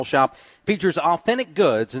shop features authentic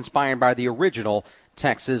goods inspired by the original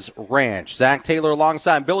Texas ranch. Zach Taylor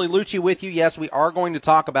alongside Billy Liucci with you. Yes, we are going to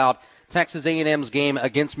talk about Texas A&M's game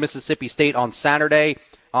against Mississippi State on Saturday.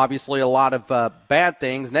 Obviously, a lot of bad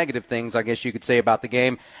things, negative things, I guess you could say, about the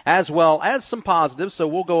game, as well as some positives, so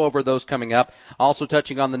we'll go over those coming up. Also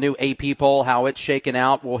touching on the new AP poll, how it's shaken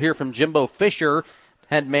out. We'll hear from Jimbo Fisher,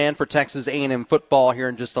 head man for Texas A&M football, here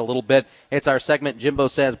in just a little bit. It's our segment, Jimbo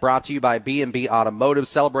Says, brought to you by B&B Automotive,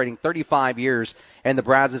 celebrating 35 years in the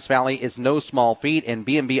Brazos Valley is no small feat, and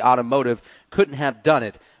B&B Automotive couldn't have done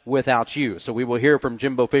it without you. So we will hear from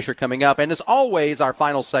Jimbo Fisher coming up. And as always, our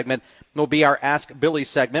final segment will be our Ask Billy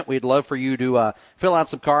segment. We'd love for you to fill out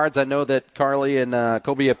some cards. I know that Carly and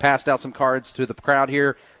Colby have passed out some cards to the crowd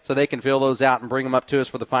here, so they can fill those out and bring them up to us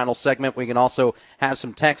for the final segment. We can also have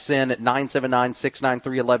some texts in at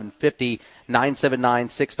 979-693-1150,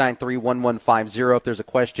 979-693-1150. If there's a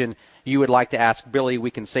question you would like to ask Billy, we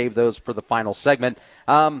can save those for the final segment.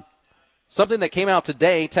 Something that came out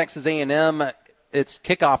today, Texas A&M, its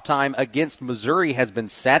kickoff time against Missouri has been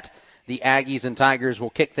set. The Aggies and Tigers will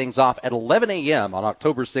kick things off at 11 a.m. on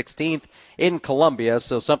October 16th in Columbia,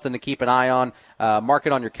 so something to keep an eye on. Mark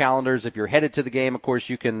it on your calendars. If you're headed to the game, of course,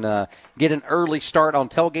 you can get an early start on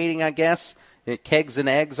tailgating, I guess. Kegs and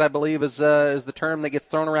eggs, I believe, is the term that gets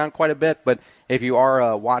thrown around quite a bit. But if you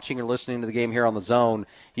are watching or listening to the game here on the Zone,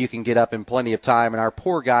 you can get up in plenty of time. And our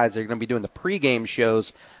poor guys are going to be doing the pregame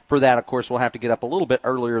shows. For that, of course, we'll have to get up a little bit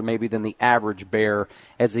earlier maybe than the average Bear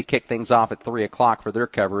as they kick things off at 3 o'clock for their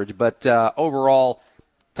coverage. But overall,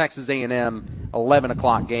 Texas A&M, 11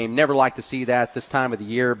 o'clock game. Never like to see that this time of the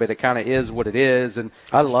year, but it kind of is what it is. And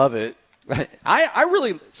I love it. I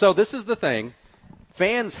really – so this is the thing.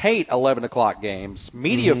 Fans hate 11 o'clock games.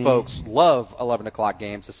 Media folks love 11 o'clock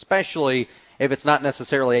games, especially if it's not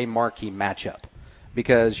necessarily a marquee matchup,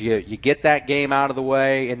 because you get that game out of the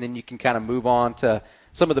way, and then you can kind of move on to –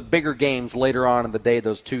 some of the bigger games later on in the day,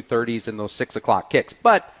 those 2:30s and those 6 o'clock kicks.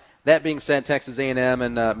 But that being said, Texas A&M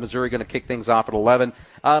and Missouri going to kick things off at 11.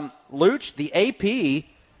 Luch, the AP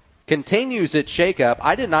continues its shakeup.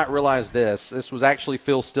 I did not realize this. This was actually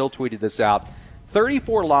Phil Still tweeted this out.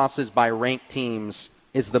 34 losses by ranked teams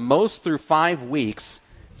is the most through 5 weeks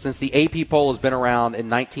since the AP poll has been around in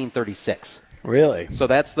 1936. Really? So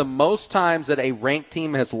that's the most times that a ranked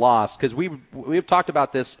team has lost, because we've talked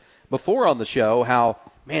about this before on the show, how,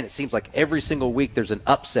 man, it seems like every single week there's an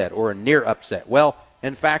upset or a near upset. Well,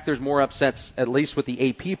 in fact, there's more upsets, at least with the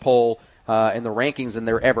AP poll in the rankings, than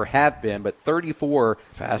there ever have been. But 34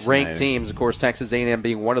 ranked teams, of course, Texas A&M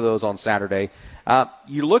being one of those on Saturday.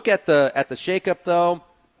 You look at the shakeup, though,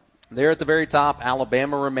 there at the very top,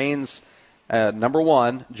 Alabama remains number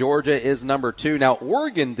 1. Georgia is number 2. Now,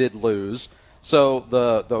 Oregon did lose. So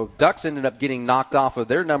the Ducks ended up getting knocked off of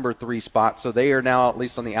their number 3 spot, so they are now at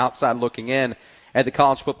least on the outside looking in at the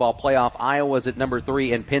college football playoff. Iowa's at number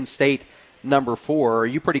 3 and Penn State number 4. Are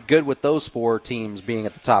you pretty good with those 4 teams being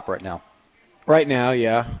at the top right now? Right now,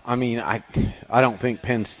 yeah. I mean, I don't think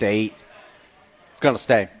Penn State is going to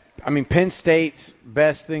stay. I mean, Penn State's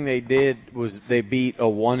best thing they did was they beat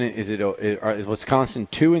is Wisconsin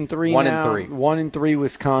 2-3 now? 1-3. 1-3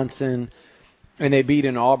 Wisconsin. And they beat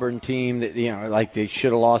an Auburn team that, like they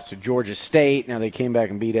should have lost to Georgia State. Now they came back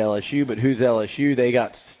and beat LSU, but who's LSU? They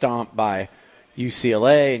got stomped by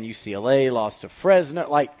UCLA, and UCLA lost to Fresno.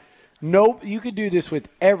 Like, nope, you could do this with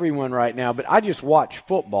everyone right now, but I just watch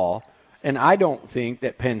football, and I don't think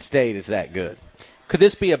that Penn State is that good. Could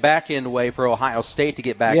this be a back-end way for Ohio State to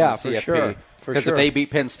get back in the CFP? For sure. Because if they beat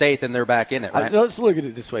Penn State, then they're back in it, right? Let's look at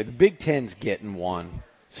it this way. The Big Ten's getting one.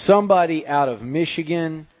 Somebody out of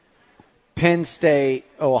Michigan, Penn State,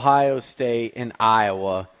 Ohio State, and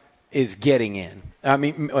Iowa is getting in. I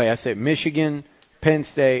mean, I say Michigan, Penn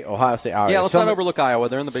State, Ohio State, Iowa. Yeah, let's not overlook Iowa.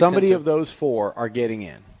 They're in the Big Ten. Somebody of those 4 are getting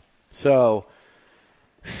in. So,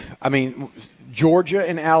 I mean, Georgia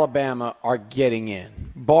and Alabama are getting in,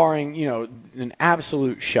 barring, an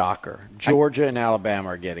absolute shocker. Georgia and Alabama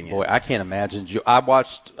are getting in. Boy, I can't imagine. I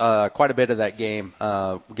watched quite a bit of that game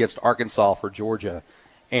against Arkansas for Georgia.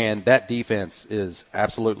 And that defense is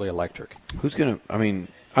absolutely electric. Who's going to – I mean,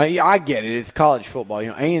 I get it. It's college football.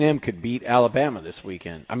 A&M could beat Alabama this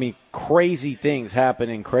weekend. I mean, crazy things happen,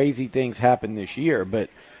 and crazy things happen this year. But,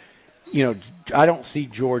 I don't see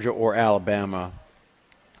Georgia or Alabama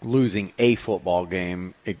losing a football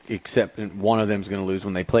game, except one of them is going to lose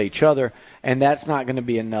when they play each other. And that's not going to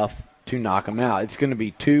be enough to knock them out. It's going to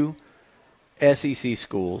be 2 SEC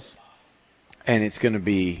schools, and it's going to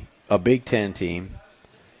be a Big Ten team.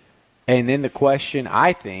 And then the question,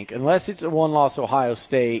 I think, unless it's a one-loss Ohio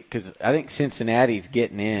State, because I think Cincinnati's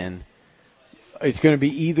getting in, it's going to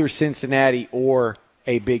be either Cincinnati or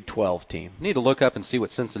a Big 12 team. Need to look up and see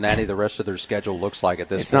what Cincinnati, the rest of their schedule looks like at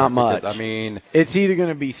this point. It's not much. Because, I mean, it's either going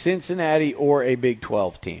to be Cincinnati or a Big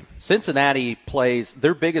 12 team. Cincinnati plays,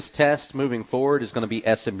 their biggest test moving forward is going to be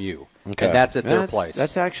SMU. Okay. And that's at their place.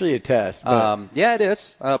 That's actually a test. But yeah, it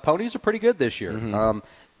is. Ponies are pretty good this year. Mm-hmm.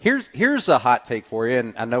 Here's a hot take for you,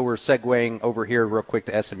 and I know we're segueing over here real quick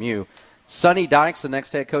to SMU. Sonny Dykes, the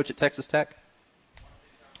next head coach at Texas Tech?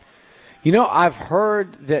 You know, I've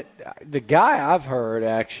heard that the guy I've heard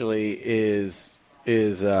actually is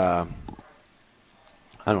I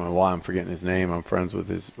don't know why I'm forgetting his name. I'm friends with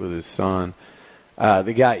his son.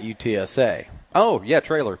 The guy at UTSA. Oh, yeah,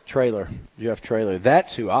 Jeff Traylor.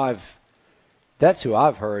 That's who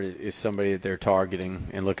I've heard is somebody that they're targeting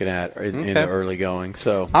and looking at in the early going.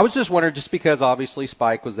 So I was just wondering, just because obviously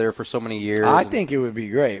Spike was there for so many years. I think it would be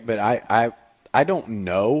great, but I don't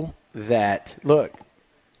know that. Look,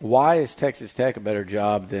 why is Texas Tech a better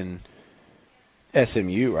job than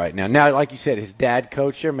SMU right now? Now, like you said, his dad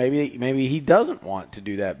coached there. Maybe he doesn't want to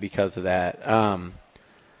do that because of that.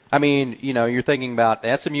 I mean, you're thinking about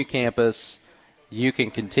the SMU campus. You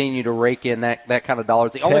can continue to rake in that kind of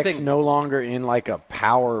dollars. The only thing no longer in like a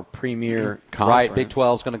power premier conference. Right, Big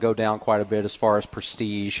 12 is going to go down quite a bit as far as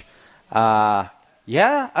prestige. Yeah,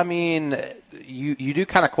 I mean, you do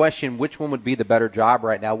kind of question which one would be the better job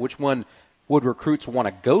right now. Which one would recruits want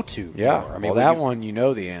to go to? Yeah, more? I mean, one you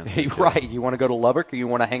know the answer. Right, you want to go to Lubbock or you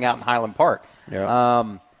want to hang out in Highland Park?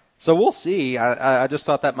 Yeah. So we'll see. I just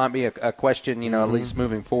thought that might be a question. At least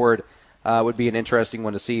moving forward. Would be an interesting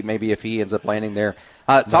one to see. Maybe if he ends up landing there.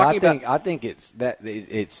 I think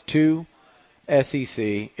it's two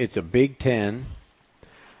SEC. It's a Big Ten.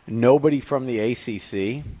 Nobody from the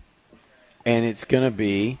ACC, and it's going to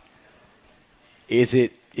be. Is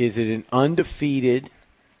it an undefeated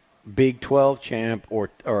Big 12 champ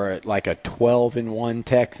or like a 12-1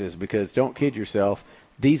 Texas? Because don't kid yourself,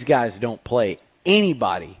 these guys don't play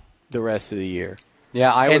anybody the rest of the year.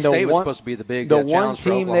 Yeah, Iowa State was supposed to be the big challenge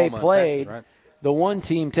for Oklahoma they played, Texas, right? The one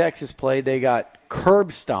team Texas played, they got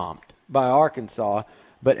curb stomped by Arkansas.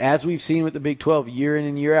 But as we've seen with the Big 12 year in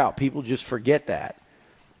and year out, people just forget that.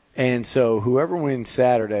 And so whoever wins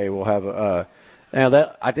Saturday will have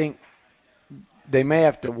I think they may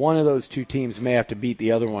have to. One of those two teams may have to beat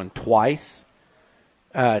the other one twice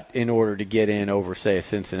in order to get in over, say, a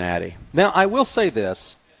Cincinnati. Now, I will say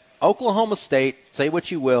this. Oklahoma State, say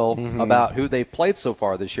what you will about who they've played so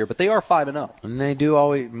far this year, but they are 5-0. And they do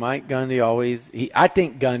always. Mike Gundy always. I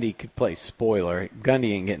think Gundy could play spoiler.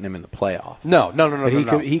 Gundy ain't getting them in the playoff. No.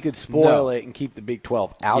 But he could spoil it and keep the Big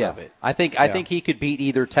 12 out of it. I think he could beat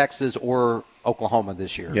either Texas or Oklahoma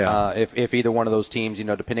this year. Yeah. If either one of those teams,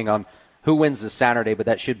 depending on who wins this Saturday, but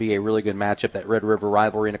that should be a really good matchup, that Red River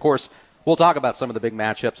rivalry. And of course, we'll talk about some of the big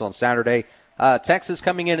matchups on Saturday. Texas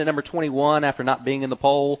coming in at number 21 after not being in the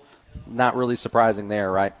poll. Not really surprising there,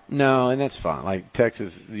 right? No, and that's fine. Like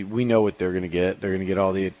Texas, we know what they're going to get. They're going to get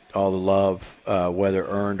all the love, whether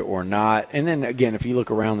earned or not. And then again, if you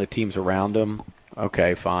look around the teams around them,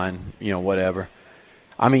 okay, fine, whatever.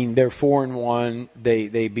 I mean, they're 4-1.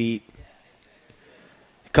 They beat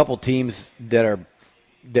a couple teams that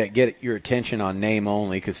get your attention on name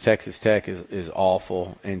only, because Texas Tech is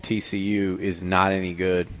awful and TCU is not any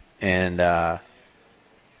good. And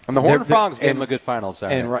the Horned Frogs gave them a good final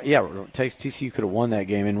Saturday. And TCU could have won that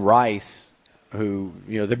game. And Rice, who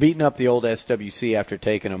they're beating up the old SWC after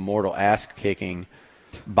taking a mortal ass kicking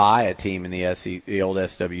by a team in the old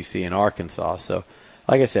SWC in Arkansas. So,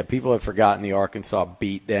 like I said, people have forgotten the Arkansas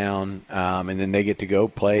beatdown, and then they get to go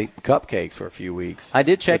play cupcakes for a few weeks. I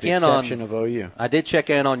did check in on of OU. I did check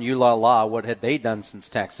in on ULA. What had they done since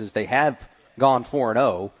Texas? They have gone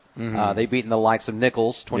 4-0. They've beaten the likes of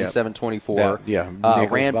Nichols,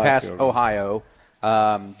 27-24. Ran past Ohio.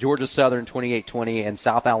 Georgia Southern, 28-20, and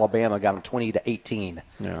South Alabama got them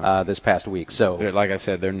 20-18 this past week. So, like I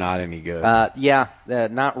said, they're not any good.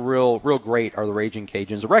 Not real great are the Raging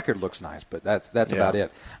Cajuns. The record looks nice, but that's about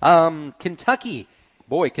it. Kentucky.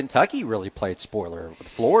 Boy, Kentucky really played spoiler with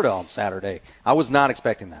Florida on Saturday. I was not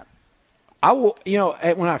expecting that.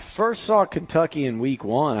 When I first saw Kentucky in week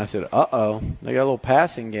 1, I said, uh-oh, they got a little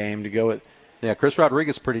passing game to go with. Yeah, Chris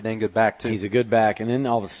Rodriguez is pretty dang good back, too. He's a good back. And then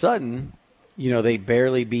all of a sudden, they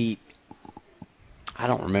barely beat, I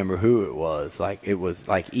don't remember who it was. It was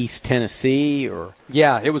like East Tennessee or.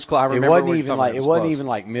 Yeah, it was close. I remember it wasn't even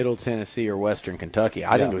like Middle Tennessee or Western Kentucky.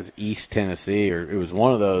 I think it was East Tennessee, or it was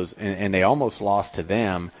one of those, and they almost lost to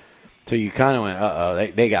them. So you kind of went, uh-oh,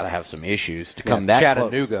 they got to have some issues to come that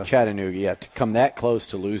Chattanooga. Chattanooga, to come that close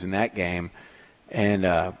to losing that game. And,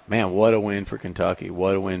 man, what a win for Kentucky.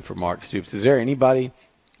 What a win for Mark Stoops. Is there anybody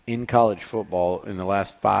in college football in the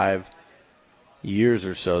last 5 years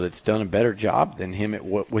or so that's done a better job than him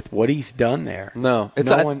with what he's done there. No.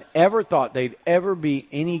 No one ever thought they'd ever be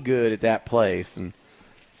any good at that place. And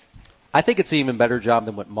I think it's an even better job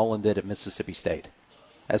than what Mullen did at Mississippi State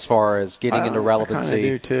as far as getting into relevancy. I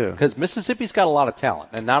do too. Because Mississippi's got a lot of talent,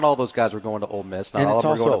 and not all those guys were going to Ole Miss. Not and all it's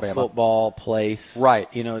of them also are going to a Bama. football place. Right.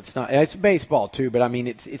 It's baseball too, but I mean,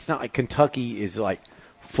 it's not like Kentucky is like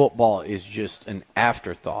football is just an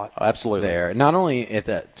afterthought. Oh, absolutely. There. Not only at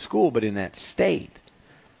that school, but in that state.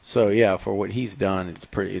 So, yeah, for what he's done, it's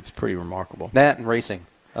pretty remarkable. That and racing,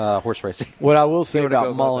 horse racing. What I will say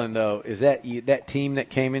about Mullen, though, is that team that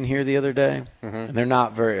came in here the other day, and they're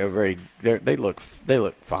not they look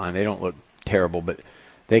fine. They don't look terrible, but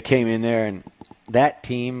they came in there, and that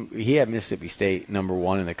team, he had Mississippi State number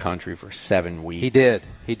 1 in the country for 7 weeks. He did.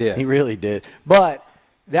 He really did. But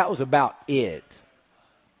that was about it.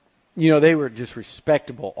 They were just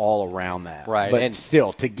respectable all around that. Right. But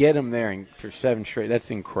still, to get them there for 7 straight, that's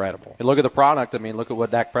incredible. And look at the product. I mean, look at what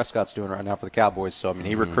Dak Prescott's doing right now for the Cowboys. So, I mean,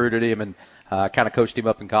 he recruited him and kind of coached him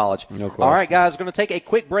up in college. No question. All right, guys, we're going to take a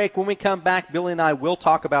quick break. When we come back, Billy and I will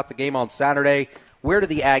talk about the game on Saturday. Where do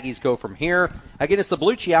the Aggies go from here? Again, it's the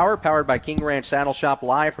Beliucci Hour, powered by King Ranch Saddle Shop,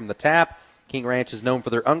 live from the Tap. King Ranch is known for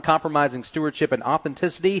their uncompromising stewardship and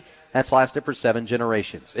authenticity that's lasted for 7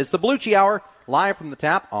 generations. It's the Beliucci Hour, live from the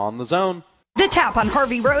Tap on the Zone. The Tap on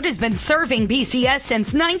Harvey Road has been serving BCS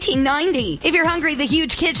since 1990. If you're hungry, the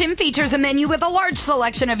huge kitchen features a menu with a large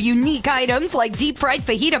selection of unique items like deep-fried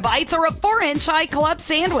fajita bites or a 4-inch high club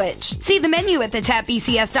sandwich. See the menu at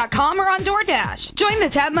thetapbcs.com or on DoorDash. Join the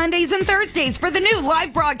Tap Mondays and Thursdays for the new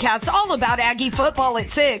live broadcast all about Aggie football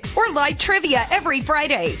at 6 or live trivia every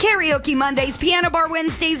Friday. Karaoke Mondays, piano bar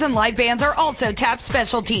Wednesdays, and live bands are also Tap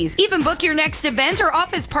specialties. Even book your next event or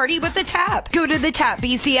office party with the Tap. Go to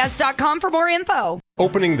thetapbcs.com for more info.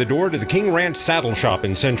 Opening the door to the King Ranch Saddle Shop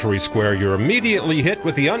in Century Square, you're immediately hit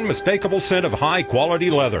with the unmistakable scent of high-quality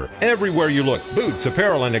leather. Everywhere you look, boots,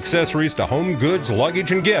 apparel, and accessories to home goods,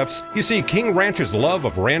 luggage, and gifts, you see King Ranch's love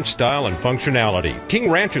of ranch style and functionality. King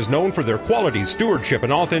Ranch is known for their quality, stewardship,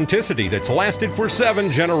 and authenticity that's lasted for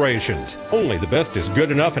 7 generations. Only the best is good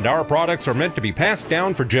enough, and our products are meant to be passed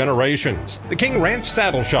down for generations. The King Ranch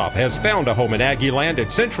Saddle Shop has found a home in Aggie Land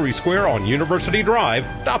at Century Square on University Drive.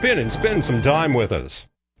 Stop in and spend some time with us.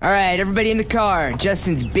 All right, everybody in the car.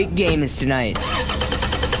 Justin's big game is tonight.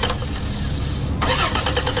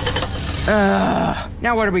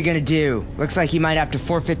 Now what are we gonna do? Looks like he might have to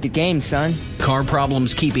forfeit the game, son. Car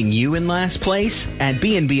problems keeping you in last place? At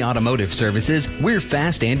B&B Automotive Services, we're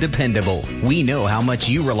fast and dependable. We know how much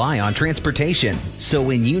you rely on transportation. So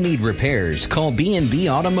when you need repairs, call B&B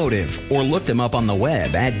Automotive or look them up on the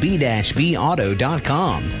web at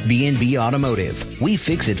b-bauto.com. B&B Automotive. We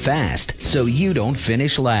fix it fast so you don't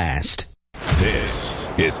finish last. This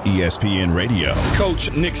is ESPN Radio.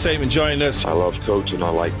 Coach Nick Saban joining us. I love coaching. I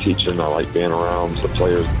like teaching. I like being around the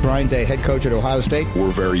players. Brian Day, head coach at Ohio State.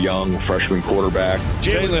 We're very young, freshman quarterback.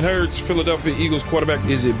 Jalen Hurts, Philadelphia Eagles quarterback.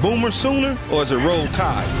 Is it Boomer Sooner or is it Roll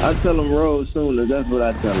Tide? I tell them Roll Sooner. That's what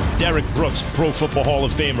I tell them. Derek Brooks, Pro Football Hall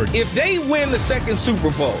of Famer. If they win the second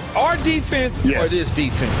Super Bowl, our defense or this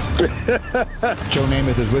defense? Joe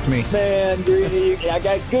Namath is with me. Man, Greeny, I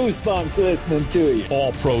got goosebumps listening to you.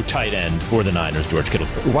 All-Pro tight end for the Niners, George Kittle.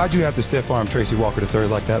 Why'd you have to stiff arm Tracy Walker III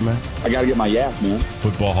like that, man? I got to get my yak, man.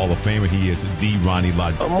 Football Hall of Famer, he is the Ronnie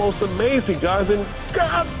Lott. The most amazing guys in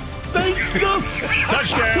God.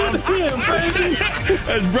 Touchdown! Baby.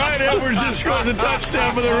 As Brian Edwards just scores a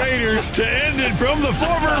touchdown for the Raiders to end it from the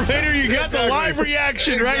former Raider, you got the live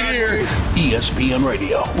reaction right here. ESPN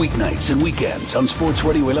Radio, weeknights and weekends on Sports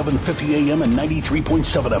Radio 1150 AM and 93.7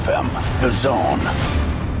 FM. The Zone.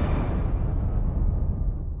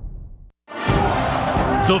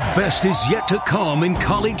 The best is yet to come in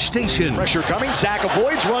College Station. Pressure coming. Zach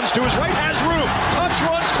avoids, runs to his right, has room. Touch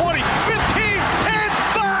runs 20, 15, 10,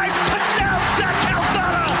 5. Touchdown, Zach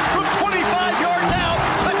Calzada from 25 yards out.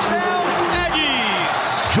 Touchdown,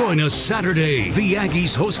 Aggies. Join us Saturday. The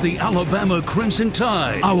Aggies host the Alabama Crimson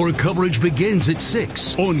Tide. Our coverage begins at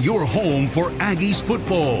 6 on your home for Aggies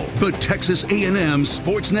football, the Texas A&M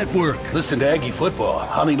Sports Network. Listen to Aggie football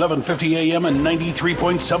on 1150 AM and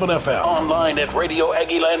 93.7 FM. Online at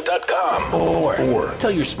radioaggieland.com or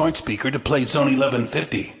tell your smart speaker to play Zone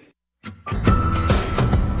 1150.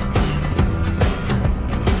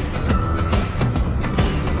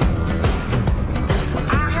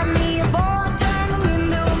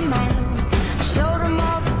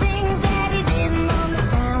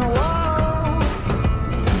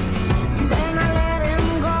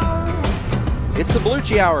 It's the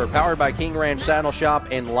Beliucci Hour, powered by King Ranch Saddle Shop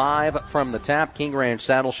and live from the Tap. King Ranch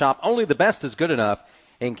Saddle Shop, only the best is good enough.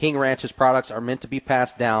 and King Ranch's products are meant to be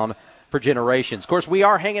passed down for generations. Of course, we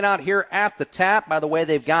are hanging out here at the Tap. By the way,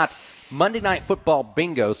 they've got Monday Night Football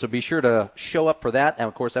bingo, so be sure to show up for that. And,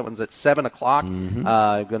 of course, that one's at 7 o'clock.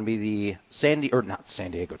 Going to be the not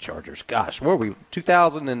San Diego Chargers. Gosh, where were we,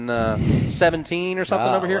 2017 or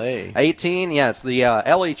something over here? 18, yes. The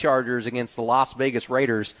LA Chargers against the Las Vegas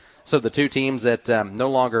Raiders. So the two teams that no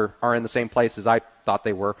longer are in the same place as I thought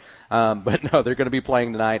they were. But, no, they're going to be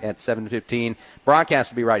playing tonight at 7:15.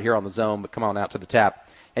 Broadcast will be right here on the Zone, but come on out to the Tap,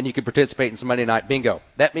 and you can participate in some Monday Night Bingo.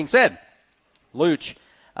 That being said, Liucci,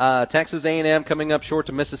 Texas A&M coming up short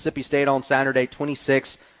to Mississippi State on Saturday,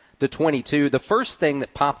 26-22. The first thing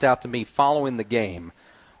that popped out to me following the game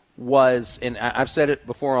was, and I've said it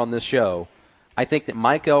before on this show, I think that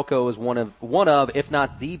Mike Elko is one of, if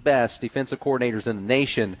not the best defensive coordinators in the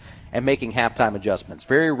nation at making halftime adjustments.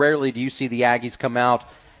 Very rarely do you see the Aggies come out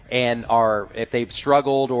and if they've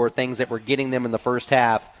struggled or things that were getting them in the first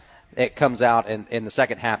half, it comes out in the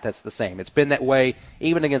second half that's the same. It's been that way.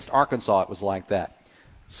 Even against Arkansas, it was like that.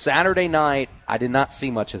 Saturday night, I did not see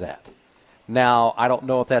much of that. Now, I don't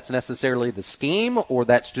know if that's necessarily the scheme or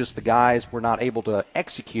that's just the guys were not able to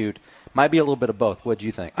execute. Might be a little bit of both. What do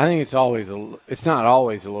you think? I think it's not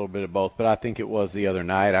always a little bit of both, but I think it was the other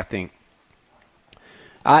night.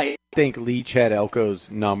 I think Leach had Elko's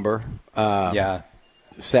number.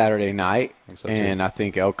 Saturday night, and I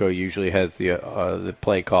think Elko usually has the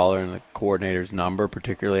play caller and the coordinator's number,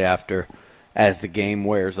 particularly as the game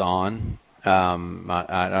wears on.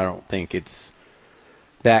 I don't think it's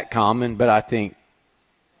that common, but I think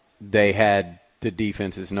they had the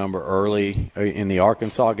defense's number early in the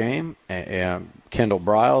Arkansas game, Kendall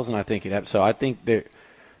Briles, and I think it happened. So I think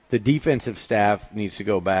the defensive staff needs to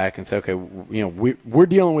go back and say, okay, we're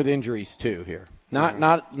dealing with injuries too here.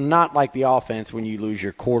 Not like the offense when you lose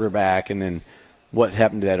your quarterback and then what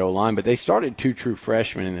happened to that O-line, but they started two true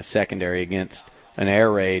freshmen in the secondary against an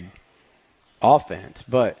air raid offense.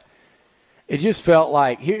 But it just felt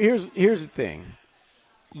like here's the thing.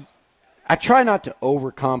 I try not to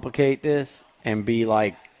overcomplicate this and be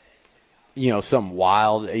like, some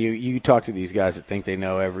wild. You talk to these guys that think they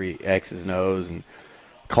know every X's and O's and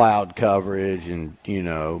cloud coverage and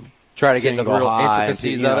try to get into the real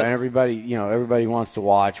intricacies of it. And everybody wants to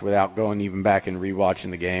watch without going even back and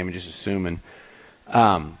rewatching the game and just assuming.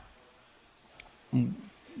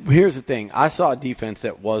 Here's the thing. I saw a defense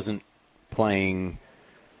that was playing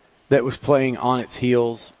on its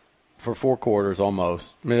heels for 4 quarters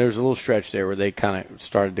almost. I mean, there was a little stretch there where they kind of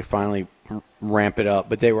started to finally ramp it up,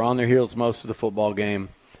 but they were on their heels most of the football game.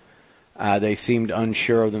 They seemed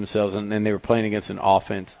unsure of themselves, and then they were playing against an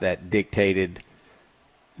offense that dictated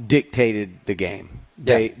the game.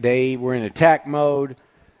 They were in attack mode.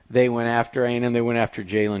 They went after A&M. They went after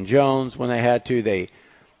Jalen Jones when they had to.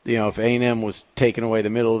 If A&M was taking away the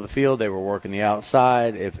middle of the field, they were working the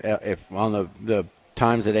outside. If on the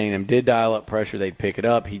times that A&M did dial up pressure, they'd pick it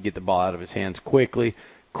up. He'd get the ball out of his hands quickly.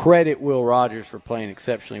 Credit Will Rogers for playing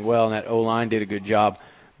exceptionally well, and that O-line did a good job.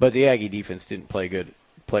 But the Aggie defense didn't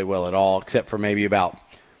play well at all, except for maybe about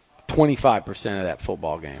 25% of that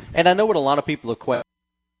football game. And I know what a lot of people have questioned,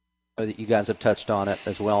 that you guys have touched on it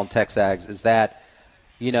as well in Texags, is that,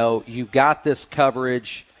 you got this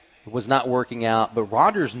coverage, it was not working out, but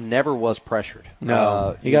Rodgers never was pressured.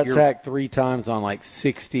 No, he got sacked 3 times on like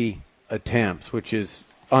 60 attempts, which is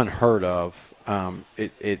unheard of.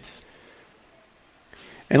 It's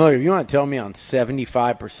and look, if you want to tell me on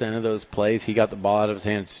 75% of those plays he got the ball out of his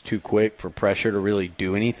hands too quick for pressure to really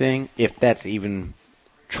do anything, if that's even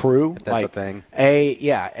true. If that's a thing.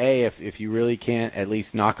 If you really can't at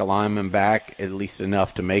least knock a lineman back at least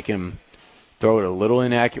enough to make him throw it a little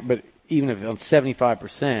inaccurate, but even if on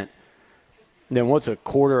 75%, then what's a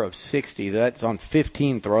quarter of 60? That's on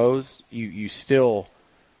 15 throws. You still,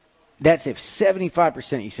 that's if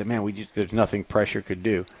 75% you said, man, there's nothing pressure could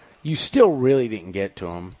do. You still really didn't get to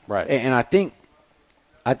him. Right. And I think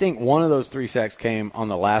one of those 3 sacks came on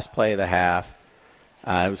the last play of the half.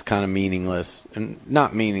 It was kind of meaningless. And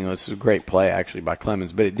not meaningless. It was a great play, actually, by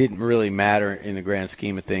Clemens. But it didn't really matter in the grand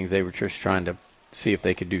scheme of things. They were just trying to see if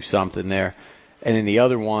they could do something there. And then the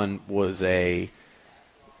other one was I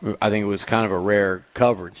think it was kind of a rare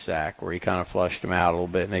coverage sack where he kind of flushed him out a little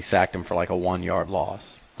bit, and they sacked him for like a 1-yard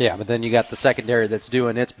loss. Yeah, but then you got the secondary that's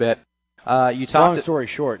doing its bit. Long story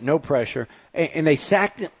short, no pressure. And they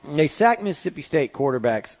sacked Mississippi State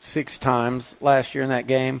quarterbacks 6 times last year in that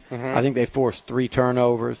game. Mm-hmm. I think they forced 3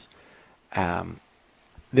 turnovers.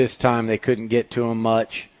 This time they couldn't get to them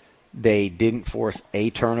much. They didn't force a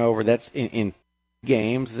turnover. That's in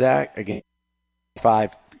games, Zach, against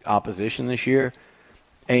 5 opposition this year.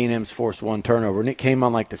 A&M's forced one turnover, and it came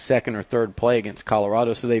on like the second or third play against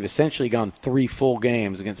Colorado, so they've essentially gone 3 full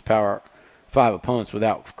games against Power 5 opponents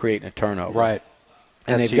without creating a turnover. Right.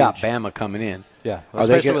 And That's they've got huge. Bama coming in. Yeah. Are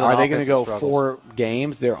they Especially going with to go struggles. 4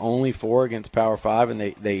 games? They're only 4 against Power 5, and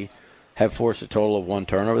they have forced a total of 1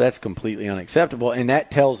 turnover. That's completely unacceptable, and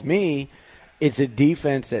that tells me it's a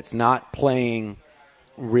defense that's not playing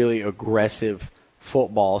really aggressive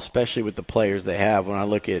football, especially with the players they have. When I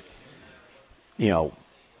look at,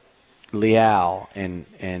 Leal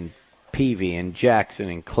and Peavy and Jackson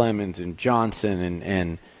and Clemens and Johnson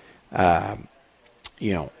and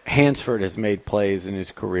Hansford has made plays in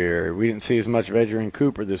his career. We didn't see as much of Edgerrin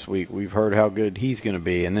Cooper this week. We've heard how good he's going to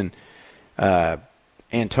be. And then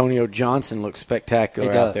Antonio Johnson looks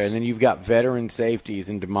spectacular out there. And then you've got veteran safeties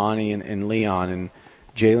in Damani and Leon. And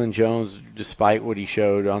Jalen Jones, despite what he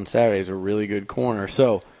showed on Saturday, is a really good corner.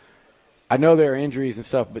 So I know there are injuries and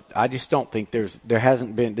stuff, but I just don't think this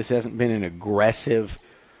hasn't been an aggressive,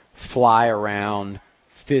 fly around,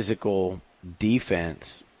 physical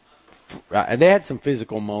defense. They had some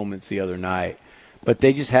physical moments the other night, but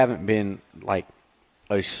they just haven't been like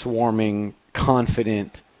a swarming,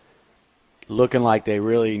 confident, looking like they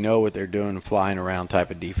really know what they're doing, flying around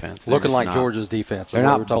type of defense. Looking like Georgia's defense. They're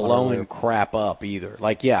not blowing crap up either.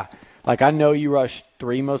 Like I know you rushed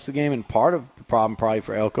 3 most of the game, and part of the problem probably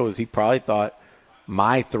for Elko is he probably thought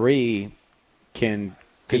my 3 can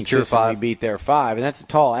consistently beat their 5, and that's a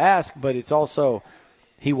tall ask. But it's also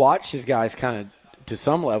he watched his guys kind of to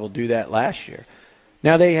some level do that last year.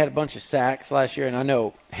 Now they had a bunch of sacks last year, and I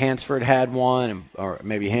know Hansford had one, or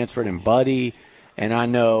maybe Hansford and Buddy, and I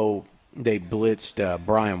know they blitzed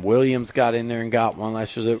Brian Williams got in there and got one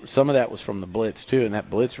last year. Some of that was from the blitz too, and that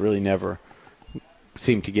blitz really never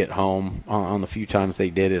seemed to get home on the few times they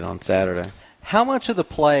did it on Saturday. How much of the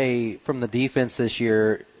play from the defense this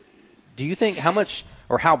year do you think, how much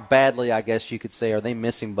or how badly, I guess you could say, are they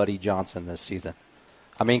missing Buddy Johnson this season?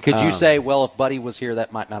 I mean, could you say, well, if Buddy was here,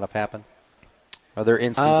 that might not have happened? Are there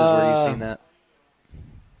instances where you've seen that?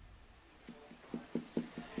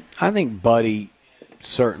 I think Buddy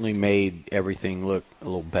certainly made everything look a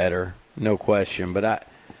little better, no question. But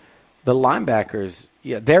the linebackers,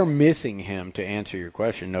 they're missing him, to answer your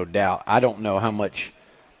question, no doubt. I don't know how much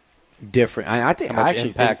different. I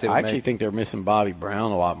actually think they're missing Bobby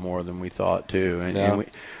Brown a lot more than we thought too. And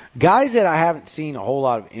guys that I haven't seen a whole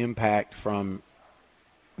lot of impact from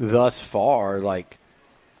thus far, like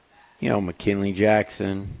McKinley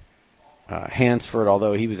Jackson, Hansford,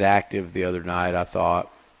 although he was active the other night, I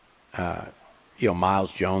thought.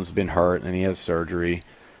 Miles Jones has been hurt and he has surgery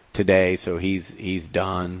today, so he's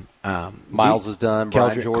done. Miles is done.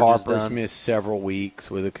 Brian George Carper's is done. Missed several weeks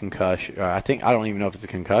with a concussion. I don't even know if it's a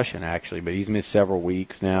concussion actually, but he's missed several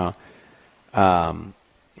weeks now.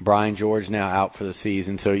 Brian George now out for the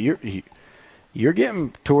season, so you're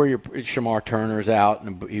getting to where Shamar Turner's out,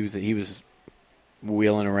 and he was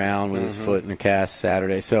wheeling around with his foot in a cast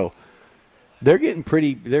Saturday, so. They're getting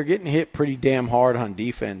hit pretty damn hard on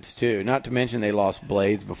defense too. Not to mention they lost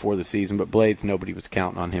Blades before the season, but Blades, nobody was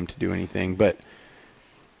counting on him to do anything. But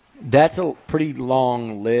that's a pretty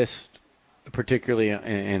long list, particularly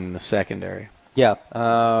in the secondary. Yeah,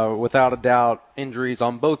 without a doubt, injuries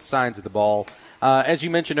on both sides of the ball. As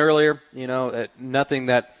you mentioned earlier, nothing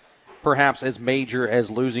that perhaps as major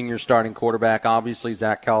as losing your starting quarterback. Obviously,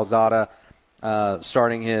 Zach Calzada.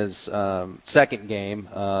 Starting his second game.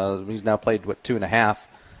 He's now played,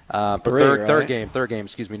 2.5? Third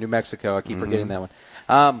game, New Mexico. I keep forgetting that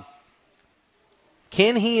one.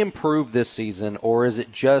 Can he improve this season, or is it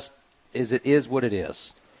what it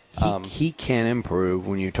is? He can improve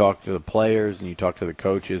when you talk to the players and you talk to the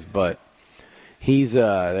coaches, but he's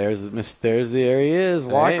there he is,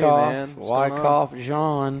 Wyckoff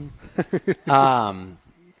Jean. Ken's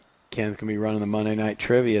gonna be running the Monday Night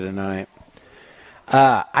Trivia tonight.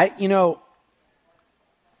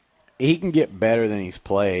 He can get better than he's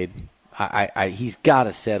played. He's got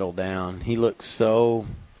to settle down. He looks so.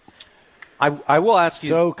 I will ask you.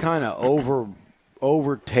 So kind of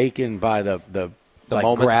overtaken by the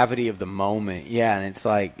gravity of the moment. Yeah, and it's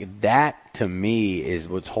like that to me is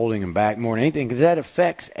what's holding him back more than anything, because that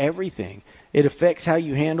affects everything. It affects how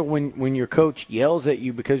you handle when your coach yells at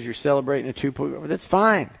you because you're celebrating a 2-point. That's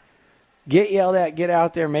fine. Get yelled at. Get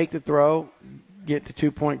out there. Make the throw. Get the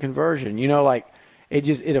 2-point conversion.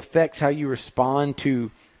 It affects how you respond to,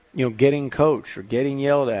 getting coached or getting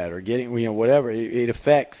yelled at or getting, whatever. It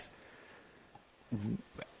affects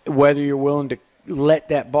whether you're willing to let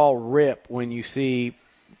that ball rip when you see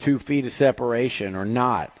 2 feet of separation or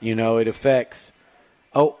not. It affects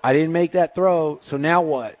oh, I didn't make that throw, so now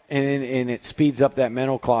what? And it speeds up that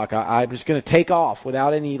mental clock. I'm just going to take off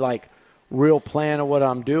without any, real plan of what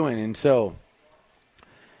I'm doing. And so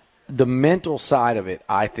the mental side of it,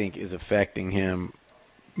 I think, is affecting him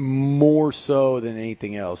more so than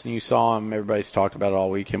anything else. And you saw him, everybody's talked about it all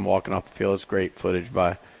week, him walking off the field. It's great footage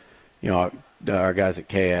by, our guys at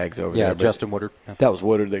K-Ags over there. Yeah, Justin Woodard. That was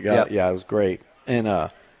Woodard that got it. Yeah, it was great. And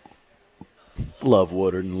love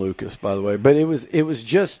Woodard and Lucas, by the way. But it was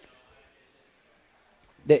just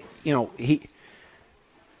that,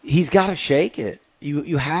 he's got to shake it.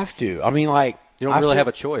 You have to. I mean, you don't really have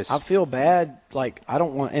a choice. I feel bad. I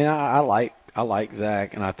don't want, and I like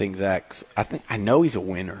Zach, and I think I know he's a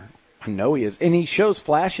winner. I know he is, and he shows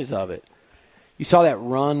flashes of it. You saw that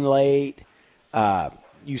run late.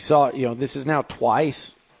 You saw, this is now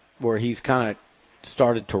twice where he's kind of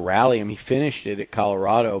started to rally him. He finished it at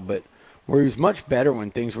Colorado, but where he was much better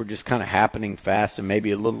when things were just kind of happening fast and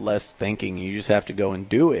maybe a little less thinking. You just have to go and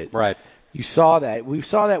do it. Right. You saw that. We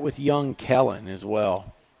saw that with young Kellen as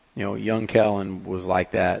well. Young Kellen was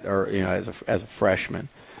like that, or as a freshman.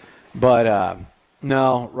 But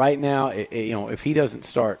no, right now, if he doesn't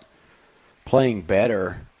start playing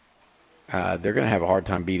better, they're going to have a hard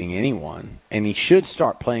time beating anyone. And he should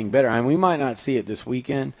start playing better. I mean, we might not see it this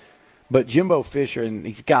weekend, but Jimbo Fisher, and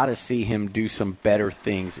he's got to see him do some better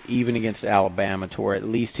things, even against Alabama, to where at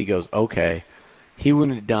least he goes, okay, he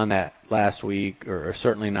wouldn't have done that last week, or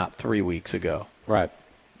certainly not 3 weeks ago. Right.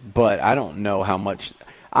 But I don't know how much.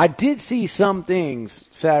 I did see some things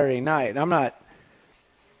Saturday night.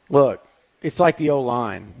 Look, it's like the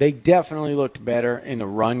O-line. They definitely looked better in the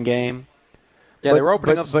run game. Yeah, they were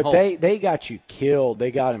opening up some holes. But they got you killed.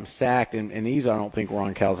 They got him sacked, and these I don't think were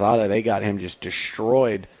on Calzada. They got him just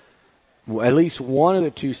destroyed. At least one of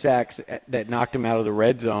the two sacks that knocked him out of the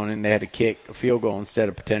red zone, and they had to kick a field goal instead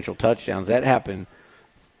of potential touchdowns. That happened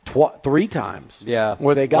 3 times. Yeah,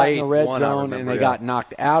 where they got in the red zone and they got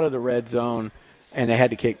knocked out of the red zone, and they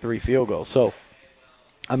had to kick 3 field goals. So,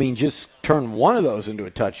 I mean, just turn one of those into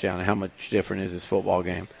a touchdown, and how much different is this football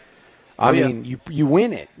game? I mean, you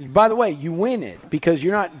win it. By the way, you win it because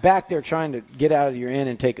you're not back there trying to get out of your end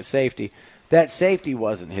and take a safety. That safety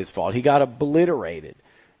wasn't his fault. He got obliterated.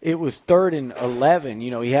 It was 3rd and 11.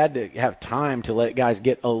 He had to have time to let guys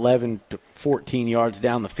get 11 to 14 yards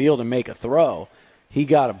down the field and make a throw. He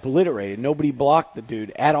got obliterated. Nobody blocked the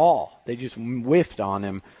dude at all. They just whiffed on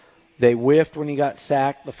him. They whiffed when he got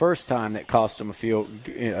sacked the first time. That cost him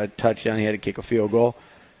a touchdown. He had to kick a field goal.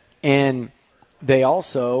 And they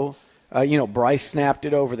also, Bryce snapped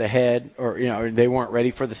it over the head, or they weren't ready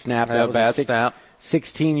for the snap. That was a bad snap.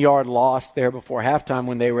 16-yard loss there before halftime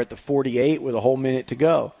when they were at the 48 with a whole minute to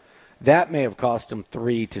go. That may have cost them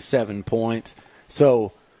 3 to 7 points.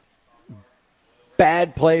 So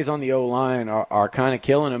bad plays on the O-line are kind of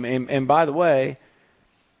killing them. And by the way,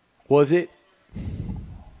 was it?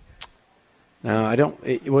 No, I don't.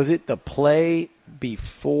 Was it the play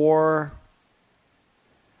before? I'm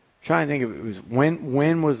trying to think if it was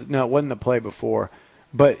when was no, it wasn't the play before.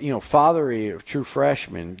 But, Fothery, a true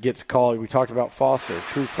freshman, gets called. We talked about Foster, a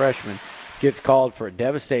true freshman, gets called for a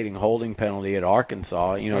devastating holding penalty at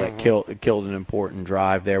Arkansas. That killed an important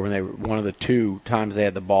drive there when they were one of the 2 times they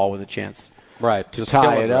had the ball with a chance to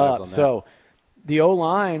tie it up. So the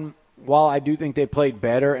O-line, while I do think they played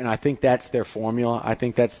better, and I think that's their formula, I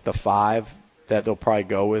think that's the 5 that they'll probably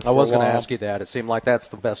go with. I was going to ask you that. It seemed like that's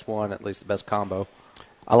the best one, at least the best combo.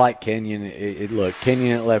 I like Kenyon. Look,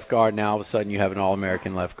 Kenyon at left guard. Now all of a sudden you have an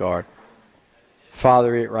All-American left guard.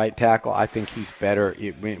 Fothery at right tackle. I think he's better.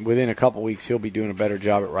 Within a couple weeks, he'll be doing a better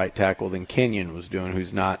job at right tackle than Kenyon was doing,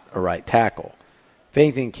 who's not a right tackle. If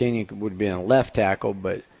anything, Kenyon would have been a left tackle,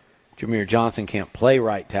 but Jameer Johnson can't play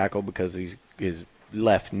right tackle because he's his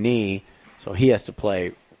left knee, so he has to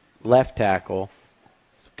play left tackle.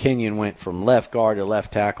 So Kenyon went from left guard to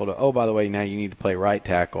left tackle to, oh, by the way, now you need to play right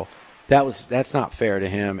tackle. That's not fair to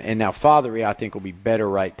him. And now Fothery, I think, will be better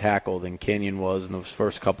right tackle than Kenyon was in those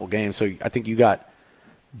first couple games. So I think you got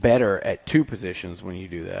better at 2 positions when you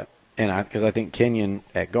do that. And because I think Kenyon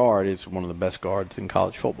at guard is one of the best guards in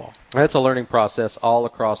college football. That's a learning process all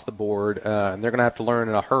across the board, and they're going to have to learn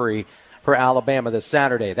in a hurry for Alabama this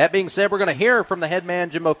Saturday. That being said, we're going to hear from the head man,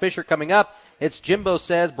 Jimbo Fisher, coming up. It's Jimbo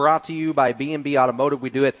Says, brought to you by B&B Automotive. We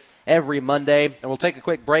do it every Monday. And we'll take a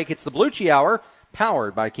quick break. It's the Beliucci Hour,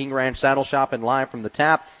 powered by King Ranch Saddle Shop and live from the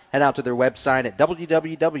tap. Head out to their website at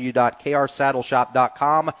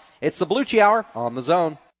www.krsaddleshop.com. It's the Beliucci Hour on The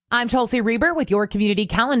Zone. I'm Chelsea Reber with your community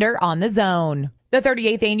calendar on The Zone. The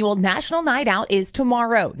 38th Annual National Night Out is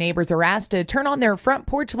tomorrow. Neighbors are asked to turn on their front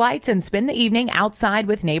porch lights and spend the evening outside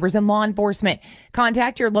with neighbors and law enforcement.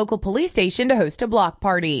 Contact your local police station to host a block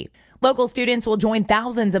party. Local students will join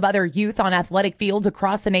thousands of other youth on athletic fields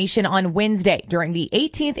across the nation on Wednesday during the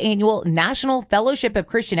 18th Annual National Fellowship of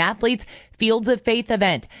Christian Athletes Fields of Faith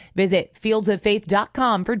event. Visit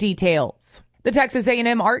fieldsoffaith.com for details. The Texas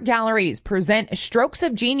A&M Art Galleries present Strokes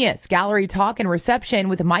of Genius Gallery Talk and Reception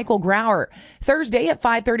with Michael Grauer, Thursday at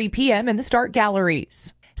 5:30 p.m. in the Start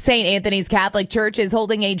Galleries. St. Anthony's Catholic Church is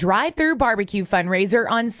holding a drive-through barbecue fundraiser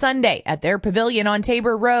on Sunday at their pavilion on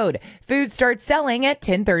Tabor Road. Food starts selling at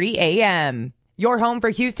 10:30 a.m. Your home for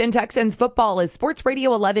Houston Texans football is Sports Radio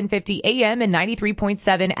 1150 AM and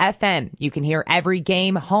 93.7 FM. You can hear every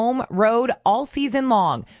game, home, road, all season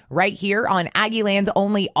long, right here on Aggieland's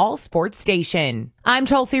only all-sports station. I'm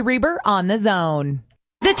Chelsea Reber on The Zone.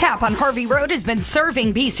 The Tap on Harvey Road has been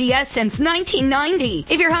serving BCS since 1990.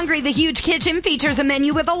 If you're hungry, the huge kitchen features a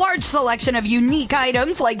menu with a large selection of unique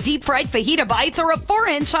items like deep-fried fajita bites or a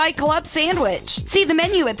 4-inch high club sandwich. See the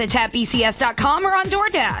menu at thetapbcs.com or on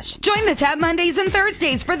DoorDash. Join the Tap Mondays and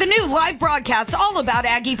Thursdays for the new live broadcast all about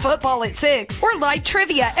Aggie football at 6 or live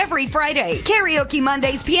trivia every Friday. Karaoke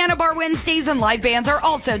Mondays, piano bar Wednesdays, and live bands are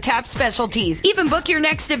also Tap specialties. Even book your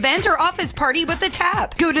next event or office party with the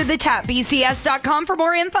Tap. Go to thetapbcs.com for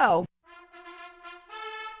more info.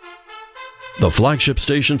 The flagship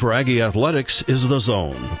station for Aggie Athletics is The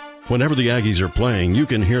Zone. Whenever the Aggies are playing, you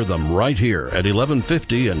can hear them right here at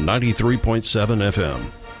 1150 and 93.7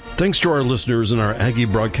 FM. Thanks to our listeners and our Aggie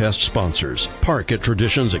broadcast sponsors, Park at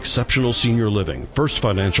Tradition's Exceptional Senior Living, First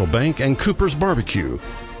Financial Bank, and Cooper's Barbecue.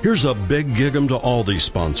 Here's a big gig-em to all these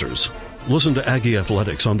sponsors. Listen to Aggie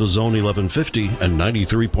Athletics on The Zone 1150 and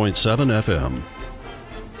 93.7 FM.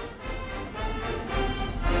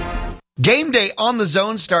 Game day on The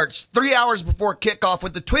Zone starts 3 hours before kickoff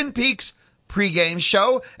with the Twin Peaks pregame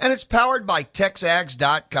show, and it's powered by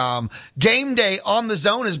TexAgs.com. Game day on The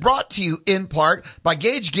Zone is brought to you in part by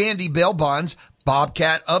Gage Gandy Bail Bonds,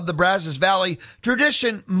 Bobcat of the Brazos Valley,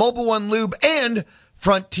 Tradition, Mobile One Lube, and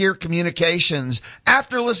Frontier Communications.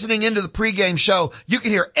 After listening into the pregame show, you can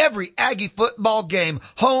hear every Aggie football game,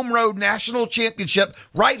 home road national championship,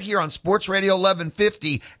 right here on Sports Radio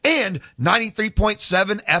 1150 and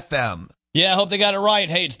 93.7 FM. Yeah, I hope they got it right.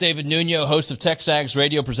 Hey, it's David Nuno, host of TexAgs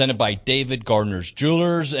Radio, presented by David Gardner's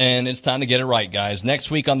Jewelers, and it's time to get it right, guys.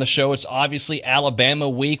 Next week on the show, it's obviously Alabama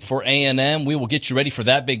week for A&M. We will get you ready for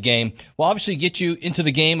that big game. We'll obviously get you into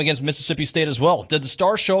the game against Mississippi State as well. Did the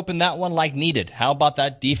Stars show up in that one like needed? How about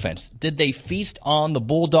that defense? Did they feast on the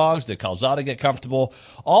Bulldogs? Did Calzada get comfortable?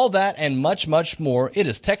 All that and much, much more. It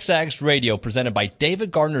is TexAgs Radio, presented by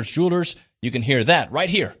David Gardner's Jewelers. You can hear that right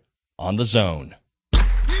here on The Zone.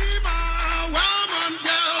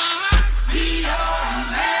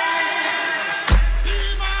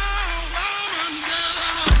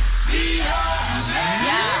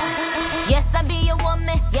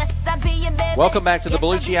 Welcome back to the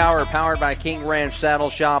Beliucci Hour, powered by King Ranch Saddle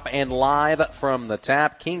Shop and live from the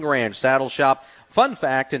Tap. King Ranch Saddle Shop. Fun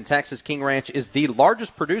fact, in Texas, King Ranch is the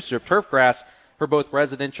largest producer of turf grass for both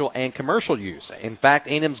residential and commercial use. In fact,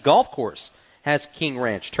 A&M's golf course has King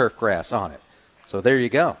Ranch turf grass on it. So there you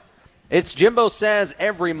go. It's Jimbo Says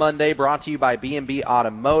every Monday, brought to you by B&B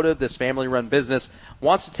Automotive. This family-run business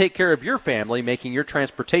wants to take care of your family, making your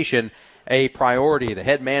transportation a priority. The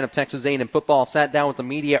head man of Texas A&M football sat down with the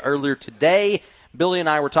media earlier today. Billy and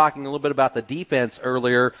I were talking a little bit about the defense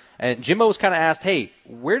earlier, and Jimbo was kind of asked, hey,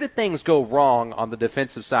 where did things go wrong on the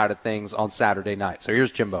defensive side of things on Saturday night? So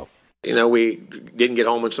here's Jimbo. You know, we didn't get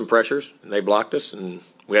home with some pressures, and they blocked us, and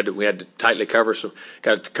we had to tightly cover. So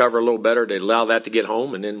got to cover a little better to allow that to get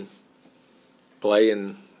home, and then play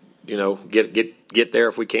and, you know, get there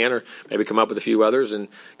if we can, or maybe come up with a few others, and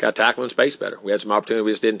got tackling space better. We had some opportunity.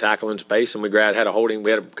 We just didn't tackle in space, and we had a holding.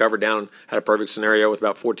 We had a cover down, had a perfect scenario with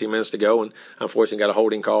about 14 minutes to go, and unfortunately got a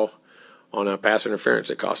holding call on a pass interference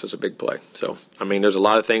that cost us a big play. So, I mean, there's a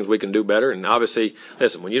lot of things we can do better. And obviously,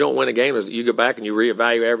 listen, when you don't win a game, you go back and you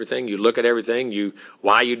reevaluate everything. You look at everything. You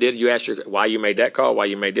ask why you made that call, why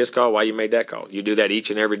you made this call, why you made that call. You do that each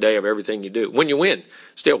and every day of everything you do. When you win,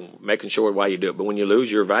 still making sure why you do it. But when you lose,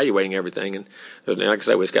 you're evaluating everything. And like I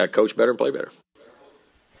said, we just got to coach better and play better.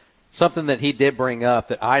 Something that he did bring up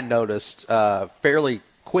that I noticed fairly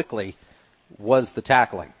quickly was the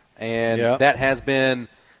tackling. And that has been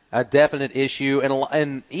a definite issue,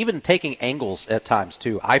 and even taking angles at times,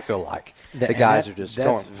 too, I feel like. The guys are just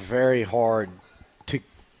going. That's very hard to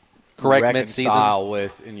correct reconcile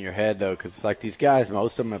with in your head, though, because it's like these guys,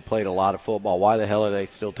 most of them have played a lot of football. Why the hell are they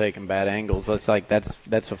still taking bad angles? It's like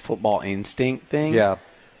that's a football instinct thing. Yeah.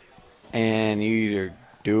 and you either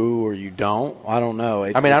do or you don't. I don't know.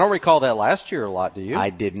 I don't recall that last year a lot, do you?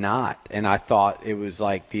 I did not. And I thought it was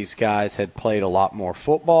like these guys had played a lot more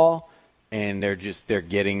football, and they're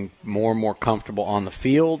getting more and more comfortable on the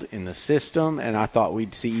field, in the system, and I thought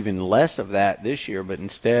we'd see even less of that this year, but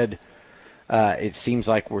instead it seems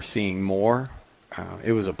like we're seeing more.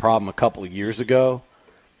 It was a problem a couple of years ago,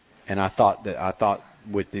 and I thought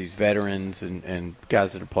with these veterans and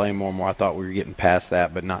guys that are playing more and more, I thought we were getting past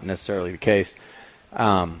that, but not necessarily the case.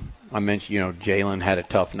 I mentioned, Jalen had a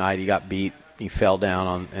tough night. He got beat. He fell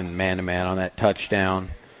down in man-to-man on that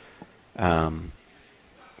touchdown. A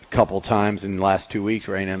couple times in the last 2 weeks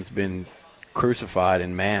where A&M's been crucified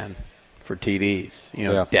in man for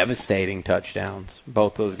TDs. Devastating touchdowns.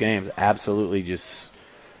 Both those games, absolutely just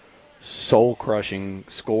soul-crushing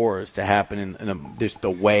scores to happen in just the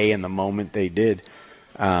way and the moment they did.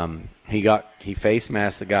 He face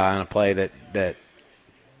masked the guy on a play that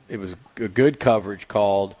it was a good coverage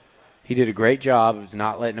called. He did a great job. It was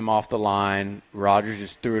not letting him off the line. Rodgers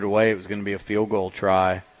just threw it away. It was going to be a field goal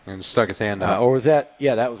try. And stuck his hand out. Or was that?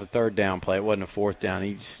 Yeah, that was a third down play. It wasn't a fourth down.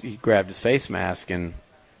 He grabbed his face mask, and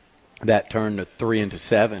that turned to 3 into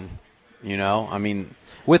 7.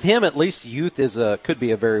 With him, at least youth could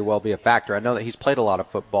be very well be a factor. I know that he's played a lot of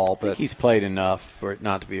football, but I think he's played enough for it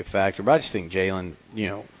not to be a factor. But I just think Jalen,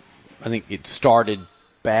 I think it started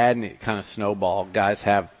bad and it kind of snowballed. Guys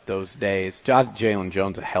have those days. Jalen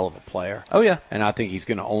Jones is a hell of a player. Oh yeah, and I think he's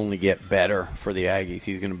going to only get better for the Aggies.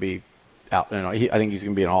 He's going to be out. I think he's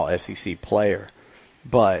going to be an All SEC player,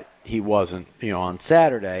 but he wasn't. On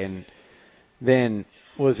Saturday, and then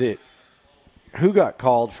was it who got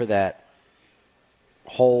called for that?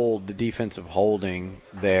 The defensive holding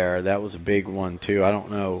there, that was a big one too. I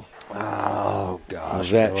don't know. Oh gosh,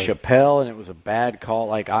 was that really? Chappelle? And it was a bad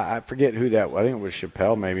call. I forget who that was. I think it was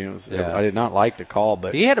Chappelle. Maybe it was. Yeah. I did not like the call,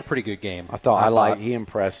 but he had a pretty good game. I thought he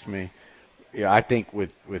impressed me. Yeah, I think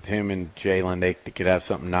with him and Jalen, they could have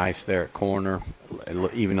something nice there at corner,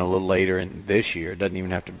 even a little later in this year. It doesn't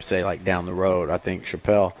even have to say like down the road. I think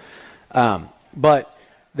Chappelle, but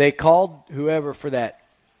they called whoever for that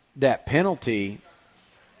penalty.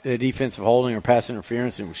 The defensive holding or pass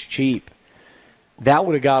interference, and it was cheap. That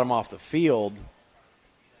would have got him off the field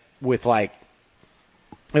with it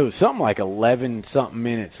was something like 11-something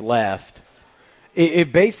minutes left.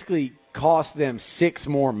 It basically cost them 6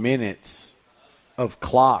 more minutes of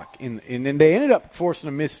clock. And then they ended up forcing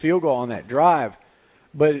a missed field goal on that drive,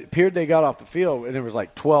 but it appeared they got off the field, and there was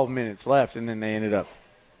 12 minutes left, and then they ended up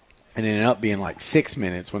being 6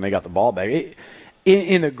 minutes when they got the ball back.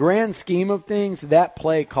 In the grand scheme of things, that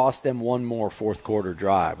play cost them one more fourth-quarter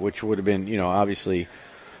drive, which would have been, obviously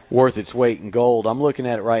worth its weight in gold. I'm looking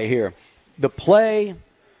at it right here. The play,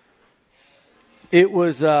 it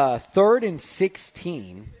was 3rd and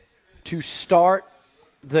 16 to start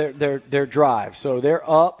their drive. So they're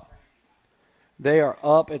up. They are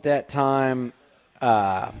up at that time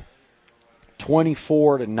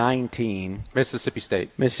 24-19. Mississippi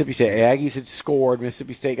State. Aggies had scored.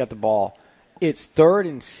 Mississippi State got the ball. It's 3rd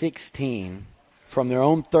and 16 from their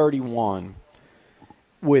own 31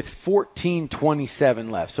 with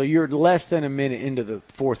 14:27 left. So you're less than a minute into the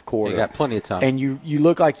fourth quarter. You got plenty of time. And you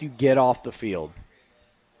look like you get off the field.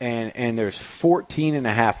 And there's 14 and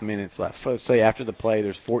a half minutes left. So say after the play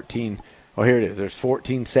there's 14. Oh, here it is. There's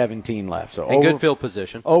 14:17 left. So in good field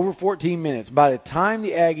position. Over 14 minutes. By the time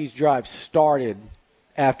the Aggies' drive started,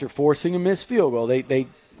 after forcing a missed field goal, they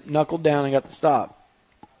knuckled down and got the stop.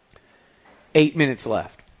 8 minutes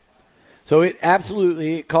left. So it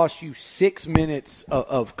costs you 6 minutes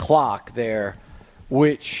of clock there,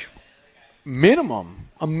 which a minimum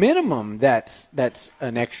that's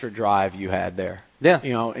an extra drive you had there. Yeah.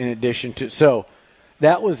 In addition to so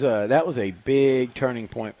that was a big turning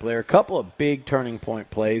point play. A couple of big turning point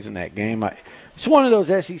plays in that game. It's one of those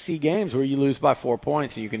SEC games where you lose by 4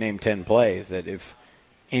 points and you can name 10 plays that if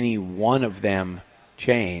any one of them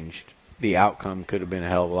changed, the outcome could have been a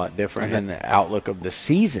hell of a lot different, and the outlook of the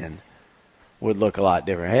season would look a lot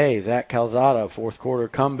different. Hey, Zach Calzada, fourth quarter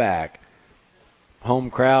comeback,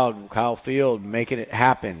 home crowd, Kyle Field making it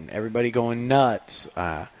happen, everybody going nuts.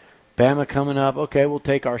 Bama coming up, okay, we'll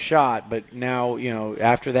take our shot, but now,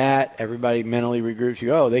 after that, everybody mentally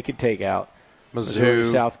regroups. They could take out Missouri,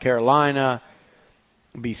 South Carolina,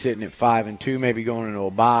 be sitting at 5-2, maybe going into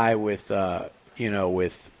a bye with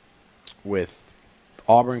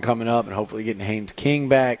Auburn coming up and hopefully getting Haynes King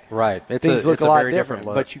back. Right. Things look a lot different.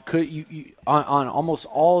 But you could on almost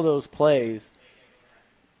all of those plays,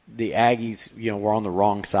 the Aggies, were on the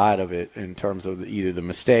wrong side of it in terms of either the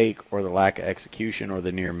mistake or the lack of execution or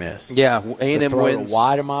the near miss. Yeah, A&M wins.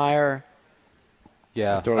 Weidemeyer,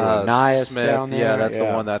 Yeah, Nias Smith. down there. Yeah, that's the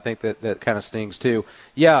one that I think that kind of stings too.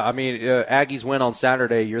 Yeah, I mean, Aggies win on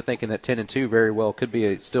Saturday. You're thinking that 10-2 very well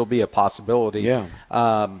could still be a possibility. Yeah.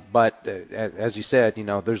 But as you said,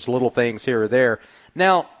 there's little things here or there.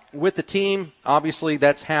 Now with the team, obviously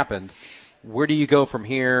that's happened. Where do you go from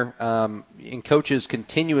here? And coaches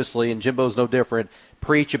continuously, and Jimbo's no different,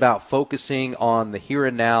 preach about focusing on the here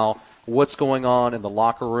and now. What's going on in the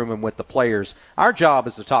locker room and with the players. Our job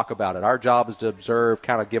is to talk about it. Our job is to observe,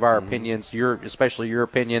 kind of give our opinions, especially your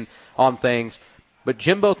opinion on things. But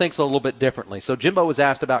Jimbo thinks a little bit differently. So Jimbo was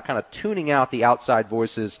asked about kind of tuning out the outside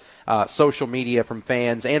voices, social media from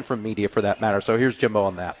fans and from media for that matter. So here's Jimbo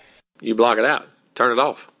on that. You block it out. Turn it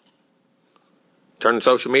off. Turn the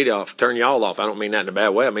social media off. Turn y'all off. I don't mean that in a bad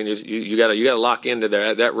way. I mean you got to lock into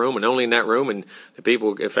that room and only in that room and the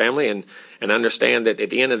people, family, and understand that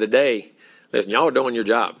at the end of the day, listen, y'all are doing your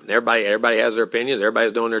job. Everybody has their opinions.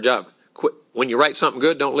 Everybody's doing their job. Quit. When you write something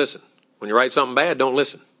good, don't listen. When you write something bad, don't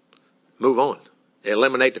listen. Move on.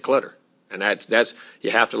 Eliminate the clutter. And that's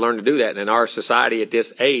you have to learn to do that. And in our society at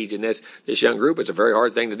this age and this young group, it's a very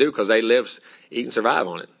hard thing to do because they live, eat, and survive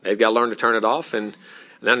on it. They've got to learn to turn it off and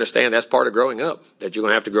understand that's part of growing up, that you're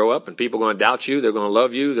going to have to grow up and people are going to doubt you. They're going to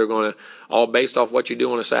love you. They're going to all based off what you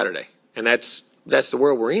do on a Saturday. And that's the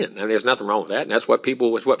world we're in. And there's nothing wrong with that. And that's what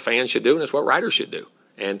what fans should do. And that's what writers should do.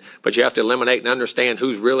 But you have to eliminate and understand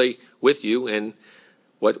who's really with you and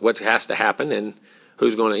what has to happen and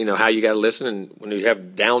who's going to, how you got to listen. And when you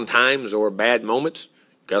have down times or bad moments,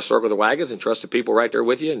 you got to circle the wagons and trust the people right there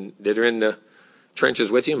with you and that are in the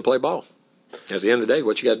trenches with you and play ball. At the end of the day,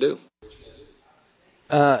 what you got to do.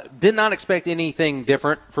 Did not expect anything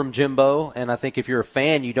different from Jimbo, and I think if you're a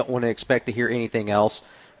fan, you don't want to expect to hear anything else.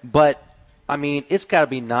 But, I mean, it's got to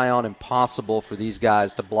be nigh on impossible for these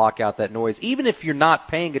guys to block out that noise, even if you're not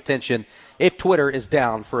paying attention, if Twitter is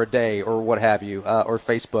down for a day or what have you, or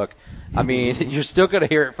Facebook. I mean, you're still going to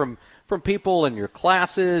hear it from people in your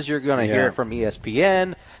classes. You're going to hear it from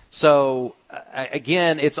ESPN. So,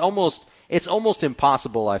 again, it's almost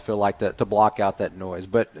impossible, I feel like, to block out that noise.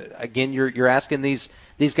 But, again, you're asking these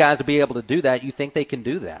guys to be able to do that. You think they can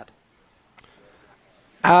do that?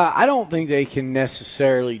 I don't think they can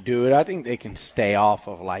necessarily do it. I think they can stay off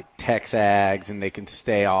of, like, TexAgs, and they can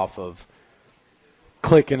stay off of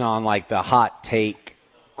clicking on, like, the hot take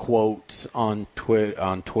quotes on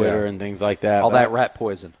Twitter and things like that. All that rat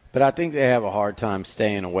poison. But I think they have a hard time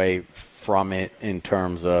staying away from it in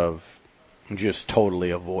terms of just totally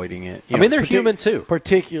avoiding it. I mean, they're human too.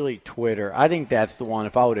 Particularly Twitter. I think that's the one.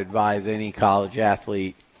 If I would advise any college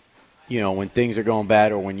athlete, when things are going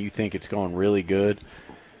bad or when you think it's going really good,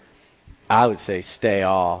 I would say stay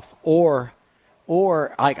off. Or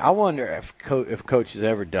like, I wonder if coach has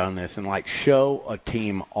ever done this and like show a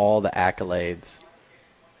team all the accolades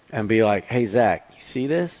and be like, "Hey Zach, you see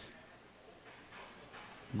this?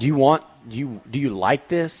 Do you like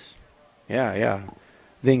this? Yeah.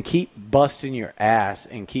 Then keep busting your ass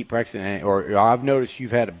and keep practicing. Or I've noticed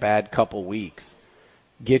you've had a bad couple weeks.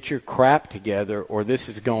 Get your crap together or this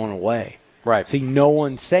is going away." Right. See, no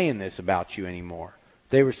one's saying this about you anymore.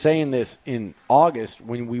 They were saying this in August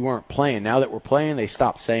when we weren't playing. Now that we're playing, they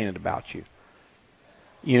stopped saying it about you.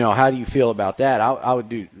 How do you feel about that? I would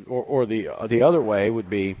do, or the other way would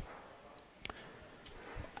be,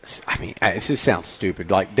 I mean, this just sounds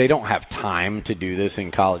stupid. Like, they don't have time to do this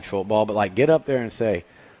in college football, but, like, get up there and say,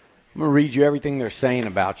 "I'm going to read you everything they're saying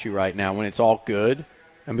about you right now when it's all good,"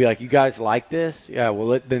 and be like, "You guys like this? Yeah,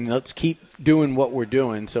 well, then let's keep doing what we're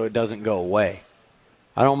doing so it doesn't go away.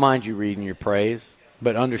 I don't mind you reading your praise,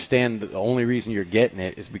 but understand that the only reason you're getting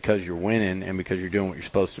it is because you're winning and because you're doing what you're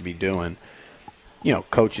supposed to be doing."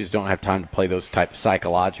 Coaches don't have time to play those type of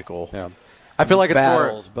psychological I feel like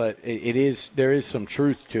battles, it's more, but there is some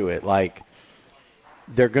truth to it. Like,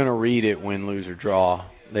 they're going to read it, win, lose, or draw.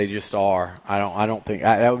 They just are. I don't think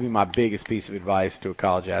that would be my biggest piece of advice to a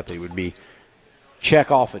college athlete would be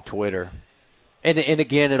check off of Twitter. And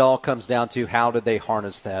again, it all comes down to how do they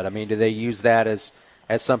harness that? I mean, do they use that as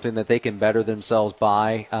something that they can better themselves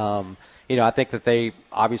by? I think that they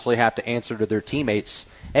obviously have to answer to their teammates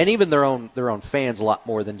and even their own fans a lot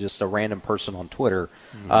more than just a random person on Twitter.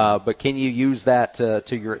 But can you use that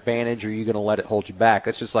to your advantage, or are you going to let it hold you back?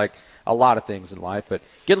 It's just like a lot of things in life. But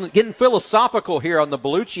getting philosophical here on the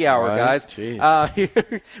Beliucci Hour, guys.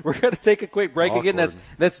 We're going to take a quick break. Awkward. Again,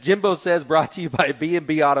 that's Jimbo Says, brought to you by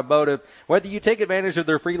B&B Automotive. Whether you take advantage of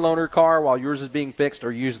their free loaner car while yours is being fixed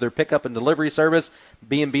or use their pickup and delivery service,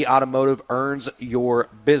 B&B Automotive earns your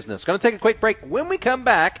business. Going to take a quick break. When we come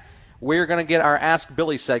back, we're going to get our Ask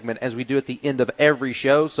Billy segment as we do at the end of every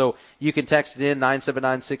show. So you can text it in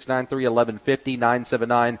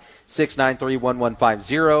 979-693-1150,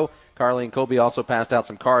 979-693-1150. Carly and Kobe also passed out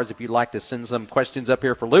some cards if you'd like to send some questions up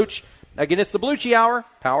here for Luch. Again, it's the Beliucci Hour,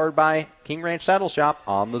 powered by King Ranch Saddle Shop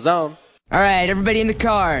on the Zone. All right, everybody in the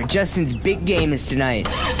car. Justin's big game is tonight.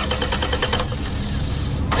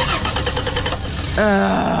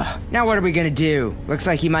 Now what are we gonna do? Looks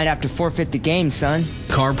like he might have to forfeit the game, son.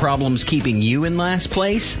 Car problems keeping you in last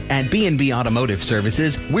place? At B&B Automotive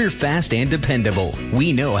Services, we're fast and dependable.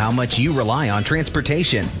 We know how much you rely on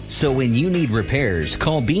transportation. So when you need repairs,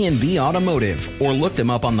 call B&B Automotive or look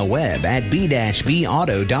them up on the web at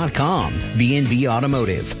b-bauto.com. B&B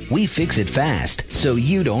Automotive. We fix it fast so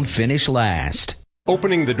you don't finish last.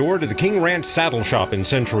 Opening the door to the King Ranch Saddle Shop in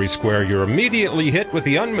Century Square, you're immediately hit with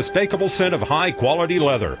the unmistakable scent of high-quality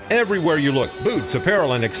leather. Everywhere you look, boots,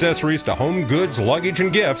 apparel, and accessories to home goods, luggage,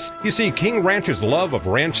 and gifts, you see King Ranch's love of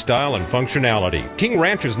ranch style and functionality. King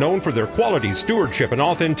Ranch is known for their quality, stewardship, and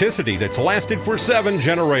authenticity that's lasted for 7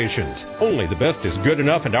 generations. Only the best is good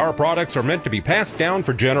enough, and our products are meant to be passed down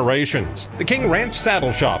for generations. The King Ranch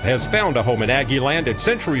Saddle Shop has found a home in Aggie Land at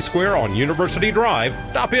Century Square on University Drive.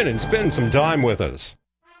 Stop in and spend some time with us.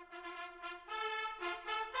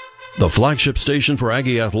 The flagship station for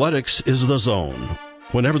Aggie Athletics is The Zone.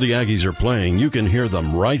 Whenever the Aggies are playing, you can hear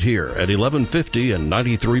them right here at 1150 and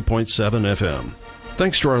 93.7 FM.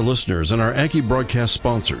 Thanks to our listeners and our Aggie broadcast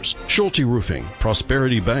sponsors, Schulte Roofing,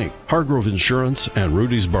 Prosperity Bank, Hargrove Insurance, and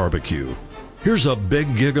Rudy's Barbecue. Here's a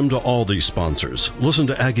big gig-em to all these sponsors. Listen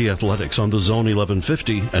to Aggie Athletics on The Zone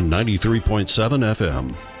 1150 and 93.7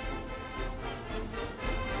 FM.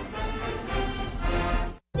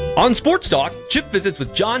 On Sports Talk, Chip visits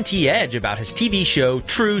with John T. Edge about his TV show,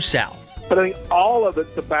 True South. But I think all of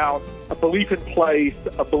it's about a belief in place,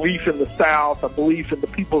 a belief in the South, a belief in the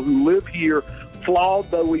people who live here,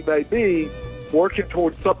 flawed though we may be, working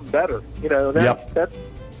towards something better. You know, and that's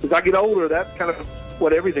as I get older, that's kind of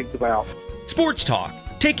what everything's about. Sports Talk,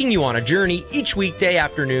 taking you on a journey each weekday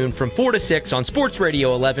afternoon from 4 to 6 on Sports Radio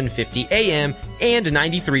 1150 AM and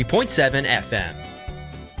 93.7 FM.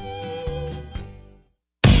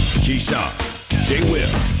 Keyshawn, J. Will,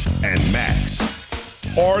 and Max.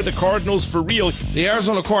 Are the Cardinals for real? The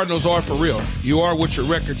Arizona Cardinals are for real. You are what your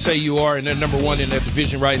records say you are, and they're number 1 in that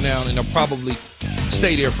division right now, and they'll probably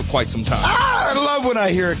stay there for quite some time. I love when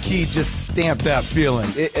I hear a Key just stamp that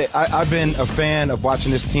feeling. I've been a fan of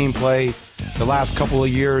watching this team play the last couple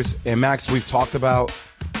of years, and Max, we've talked about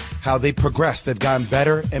how they progressed. They've gotten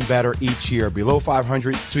better and better each year. Below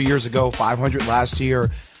 500 2 years ago, 500 last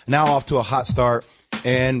year, now off to a hot start.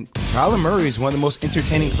 And Kyler Murray is one of the most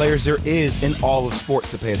entertaining players there is in all of sports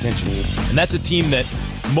to pay attention to. And that's a team that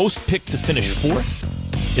most picked to finish 4th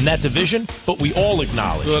in that division, but we all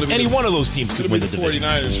acknowledge any one of those teams could win the division.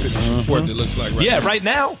 49ers finishing 4th, it looks like right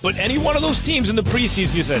now. But any one of those teams in the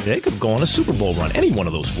preseason, you said they could go on a Super Bowl run. Any one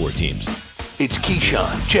of those 4 teams. It's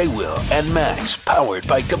Keyshawn, J. Will, and Max, powered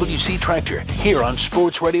by WC Tractor, here on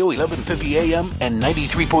Sports Radio 1150 AM and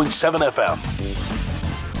 93.7 FM.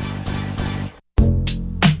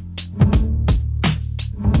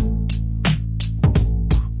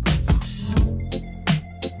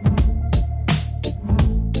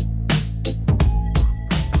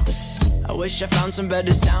 I wish I found some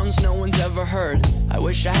better sounds no one's ever heard. I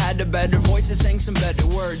wish I had a better voice that sang some better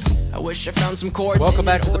words. I wish I found some chords. Welcome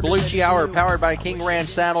back to the Beliucci Hour, powered by King Ranch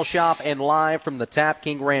Saddle Shop and live from the Tap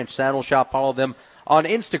King Ranch Saddle Shop. Follow them on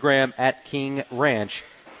Instagram at King Ranch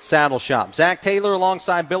Saddle Shop. Zach Taylor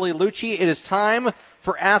alongside Billy Liucci. It is time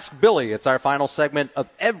for Ask Billy. It's our final segment of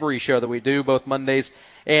every show that we do, both Mondays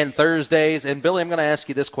and Thursdays. And Billy, I'm going to ask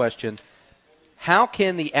you this question. How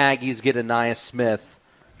can the Aggies get Aniyah Smith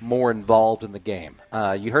more involved in the game?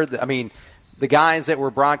 You heard the guys that were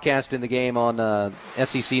broadcasting the game on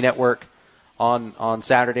SEC Network on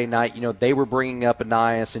Saturday night, they were bringing up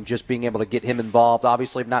Aniyah and just being able to get him involved.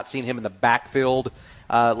 Obviously, I've not seen him in the backfield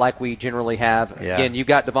like we generally have. Yeah. Again, you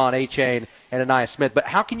got Devon Achane and Aniyah Smith, but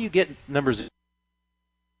how can you get numbers in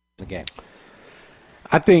the game?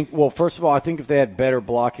 I think, well, first of all, I think if they had better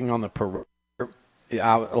blocking on the perimeter,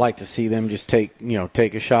 I would like to see them just take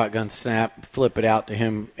a shotgun snap, flip it out to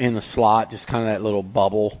him in the slot, just kind of that little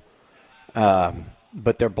bubble.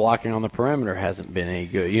 But their blocking on the perimeter hasn't been any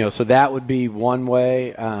good, so that would be one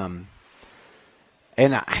way. And they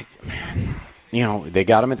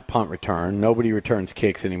got him at the punt return. Nobody returns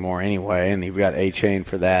kicks anymore anyway, and you've got A-Chain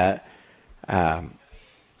for that. I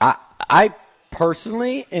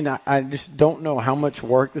personally, and I just don't know how much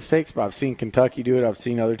work this takes, but I've seen Kentucky do it. I've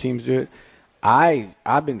seen other teams do it.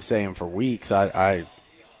 I've been saying for weeks I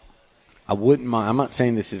I wouldn't mind. I'm not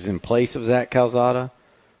saying this is in place of Zach Calzada,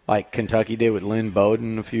 like Kentucky did with Lynn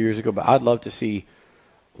Bowden a few years ago, but I'd love to see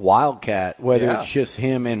Wildcat, whether it's just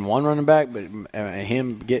him and one running back, but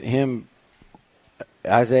get him,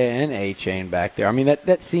 Isaiah and A-Chain back there. I mean,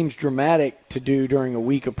 that seems dramatic to do during a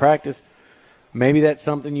week of practice. Maybe that's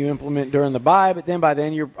something you implement during the bye, but then by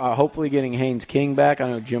then you're hopefully getting Haynes King back. I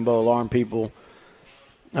know Jimbo alarmed people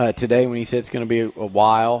today when he said it's going to be a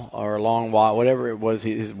while or a long while, whatever it was.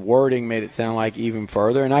 His wording made it sound like even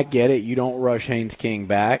further, and I get it. You don't rush Haynes King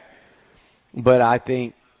back, but I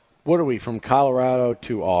think, what are we, from Colorado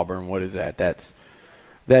to Auburn? What is that?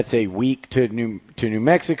 That's a week to New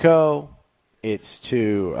Mexico. It's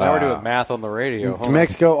to now we're doing math on the radio. New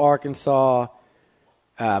Mexico, Arkansas,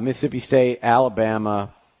 Mississippi State,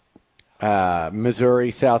 Alabama,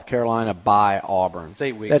 Missouri, South Carolina, by Auburn. It's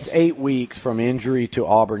 8 weeks. That's 8 weeks from injury to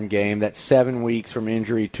Auburn game. That's 7 weeks from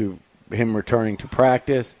injury to him returning to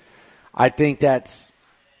practice. I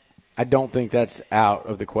don't think that's out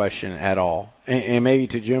of the question at all. And maybe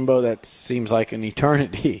to Jimbo that seems like an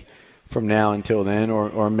eternity from now until then,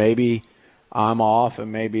 or maybe I'm off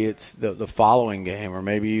and maybe it's the following game, or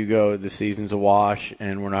maybe you go, the season's a wash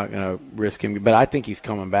and we're not going to risk him. But I think he's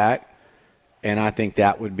coming back, and I think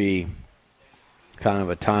that would be kind of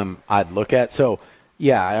a time I'd look at. So,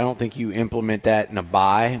 yeah, I don't think you implement that in a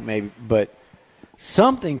bye, maybe, but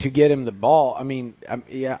something to get him the ball. I mean,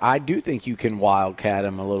 yeah, I do think you can wildcat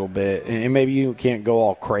him a little bit, and maybe you can't go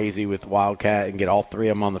all crazy with wildcat and get all three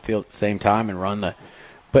of them on the field at the same time and run the.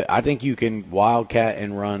 But I think you can wildcat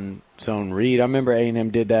and run zone read. I remember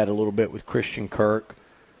A&M did that a little bit with Christian Kirk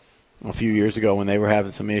a few years ago when they were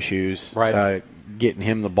having some issues getting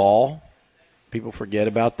him the ball. People forget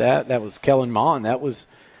about that. That was Kellen Mond.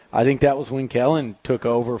 I think that was when Kellen took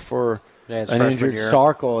over for an injured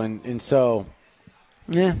Starkel, and so.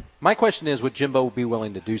 Yeah. My question is, would Jimbo be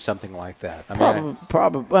willing to do something like that? I mean,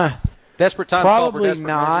 probably. Desperate times call for desperate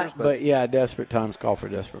not, measures. But yeah, desperate times call for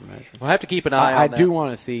desperate measures. We'll have to keep an eye on that. I do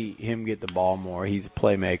want to see him get the ball more. He's a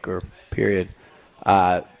playmaker, period.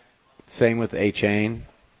 Same with A-Chain.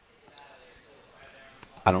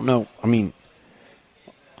 I don't know. I mean,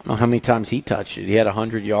 I don't know how many times he touched it. He had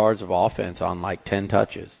 100 yards of offense on like 10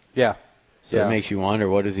 touches. Yeah. So it makes you wonder,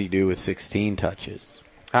 what does he do with 16 touches?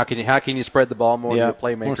 How can you spread the ball more to your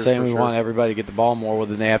playmakers? We're saying we want everybody to get the ball more. Well,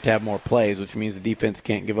 then they have to have more plays, which means the defense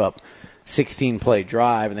can't give up 16-play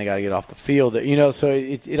drive, and they got to get off the field. So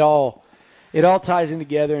it all ties in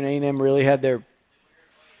together. And A&M really had their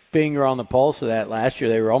finger on the pulse of that last year.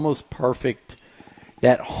 They were almost perfect.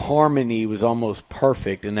 That harmony was almost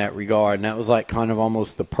perfect in that regard, and that was like kind of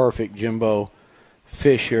almost the perfect Jimbo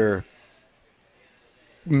Fisher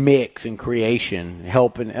mix and creation,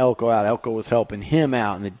 helping Elko out. Elko was helping him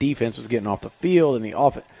out, and the defense was getting off the field and the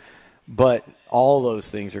offense. But all those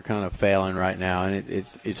things are kind of failing right now, and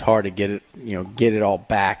it's hard to get it all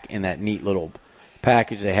back in that neat little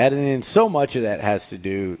package they had. And then so much of that has to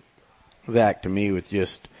do, Zach, to me, with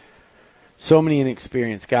just so many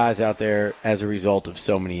inexperienced guys out there as a result of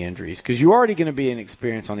so many injuries. Because you're already going to be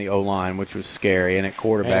inexperienced on the O-line, which was scary, and at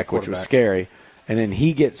quarterback, which was scary. And then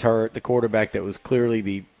he gets hurt, the quarterback that was clearly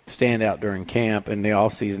the standout during camp and the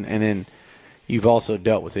offseason. And then you've also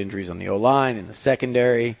dealt with injuries on the O-line and the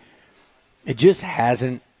secondary. It just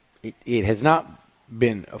hasn't – it has not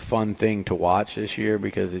been a fun thing to watch this year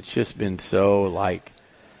because it's just been so, like,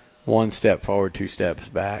 one step forward, two steps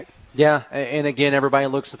back. Yeah, and again, everybody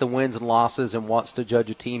looks at the wins and losses and wants to judge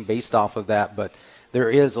a team based off of that. But there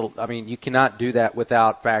is – you cannot do that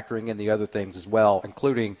without factoring in the other things as well,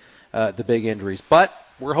 including – the big injuries. But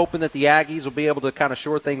we're hoping that the Aggies will be able to kind of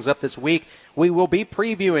shore things up this week. We will be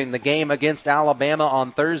previewing the game against Alabama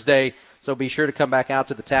on Thursday, so be sure to come back out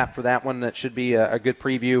to the tap for that one. That should be a good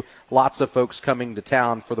preview. Lots of folks coming to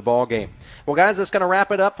town for the ball game. Well, guys, that's going to wrap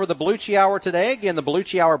it up for the Beliucci Hour today. Again, the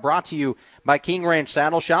Beliucci Hour brought to you by King Ranch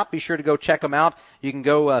Saddle Shop. Be sure to go check them out. You can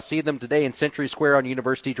go see them today in Century Square on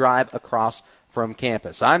University Drive across from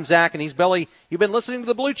campus. I'm Zach, and he's Billy. You've been listening to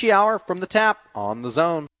the Beliucci Hour from the tap on the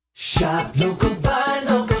Zone. Shop local, buy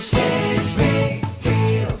local, save big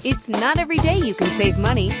deals. It's not every day you can save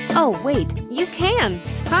money. Oh, wait, you can.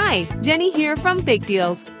 Hi, Jenny here from Big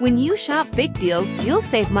Deals. When you shop Big Deals, you'll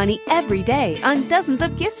save money every day on dozens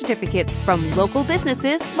of gift certificates from local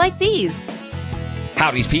businesses like these.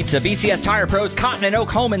 Howdy's Pizza, BCS Tire Pros, Cotton and Oak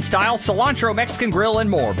Home and Style, Cilantro Mexican Grill, and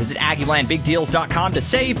more. Visit AggielandBigDeals.com to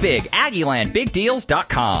save big.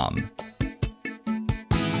 AggielandBigDeals.com.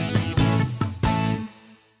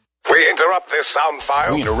 We interrupt this sound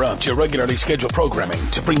file. We interrupt your regularly scheduled programming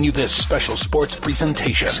to bring you this special sports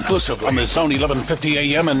presentation exclusively on the Zone 1150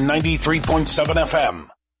 AM and 93.7 FM.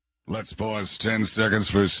 Let's pause 10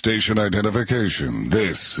 seconds for station identification.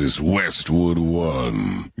 This is Westwood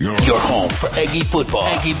One. Your home for Aggie football,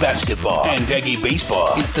 Aggie basketball, and Aggie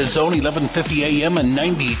baseball. It's the Zone 1150 AM and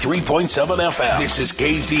 93.7 FM. This is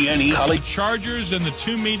KZNE College. Chargers in the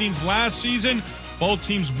two meetings last season. Both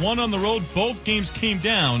teams won on the road. Both games came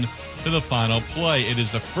down to the final play. It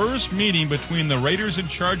is the first meeting between the Raiders and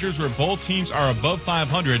Chargers where both teams are above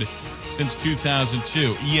 500 since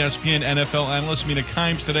 2002. ESPN NFL analyst Mina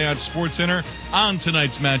Kimes today on SportsCenter on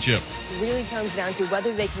tonight's matchup. It really comes down to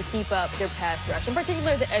whether they can keep up their pass rush. In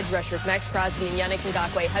particular, the edge rushers, Max Crosby and Yannick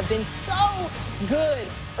Ngakoue, have been so good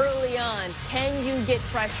early on. Can you get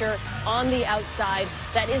pressure on the outside?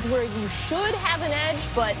 That is where you should have an edge,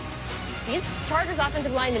 but these Chargers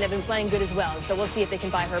offensive linemen have been playing good as well, so we'll see if they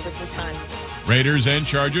can buy Herbert some time. Raiders and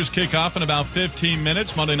Chargers kick off in about 15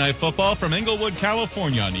 minutes. Monday Night Football from Inglewood,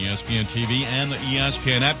 California on ESPN TV and the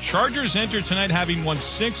ESPN app. Chargers enter tonight having won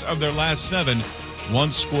 6 of their last 7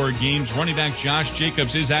 one-score games. Running back Josh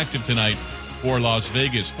Jacobs is active tonight for Las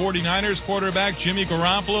Vegas. 49ers quarterback Jimmy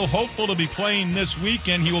Garoppolo hopeful to be playing this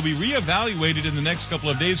weekend. He will be reevaluated in the next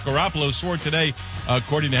couple of days. Garoppolo soared today,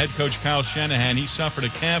 according to head coach Kyle Shanahan. He suffered a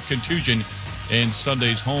calf contusion in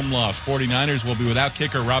Sunday's home loss. 49ers will be without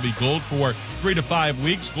kicker Robbie Gould for 3 to 5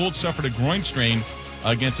 weeks. Gould suffered a groin strain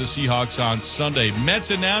against the Seahawks on Sunday.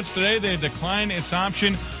 Mets announced today they declined its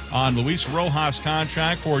option on Luis Rojas'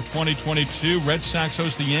 contract for 2022. Red Sox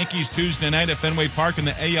host the Yankees Tuesday night at Fenway Park in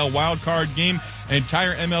the AL wildcard game.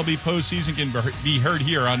 Entire MLB postseason can be heard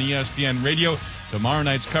here on ESPN Radio. Tomorrow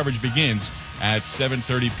night's coverage begins at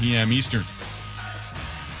 7:30 p.m. Eastern.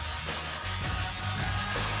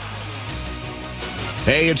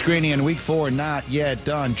 Hey, it's Greeny in Week 4, not yet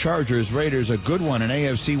done. Chargers, Raiders, a good one, an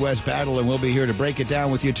AFC West battle, and we'll be here to break it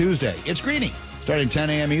down with you Tuesday. It's Greeny, starting 10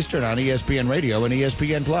 a.m. Eastern on ESPN Radio and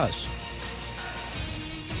ESPN+.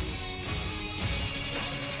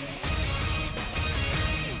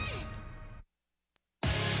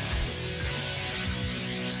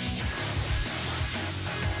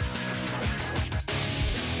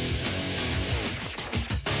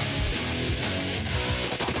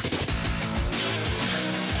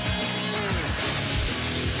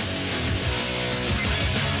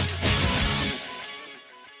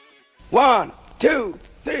 One, two,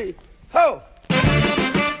 three, ho!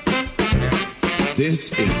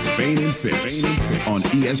 This is Spain and Fitz on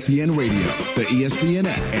ESPN Radio, the ESPN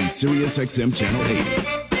app, and Sirius XM Channel 80.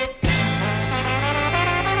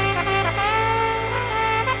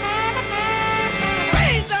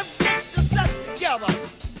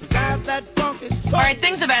 All right,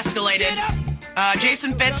 things have escalated.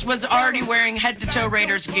 Jason Fitz was already wearing head-to-toe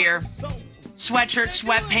Raiders gear. Sweatshirt,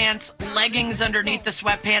 sweatpants, leggings underneath the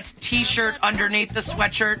sweatpants, T-shirt underneath the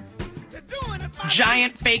sweatshirt,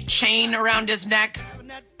 giant fake chain around his neck.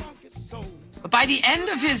 But by the end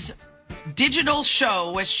of his digital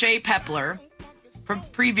show with Shea Pepler, from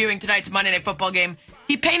previewing tonight's Monday Night Football game,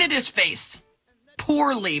 he painted his face.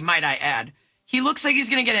 Poorly, might I add. He looks like he's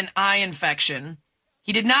going to get an eye infection.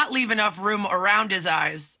 He did not leave enough room around his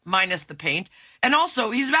eyes, minus the paint. And also,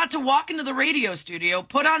 he's about to walk into the radio studio,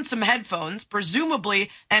 put on some headphones, presumably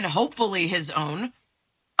and hopefully his own.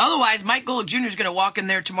 Otherwise, Mike Golick Jr. is going to walk in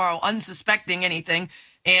there tomorrow unsuspecting anything.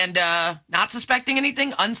 And not suspecting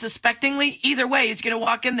anything, unsuspectingly. Either way, he's going to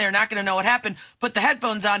walk in there, not going to know what happened. Put the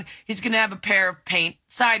headphones on, he's going to have a pair of paint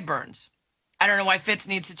sideburns. I don't know why Fitz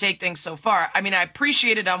needs to take things so far. I mean, I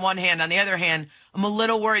appreciate it on one hand. On the other hand, I'm a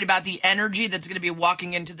little worried about the energy that's going to be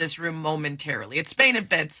walking into this room momentarily. It's Spain and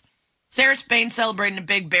Fitz. Sarah Spain celebrating a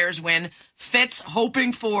big Bears win. Fitz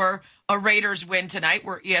hoping for a Raiders win tonight.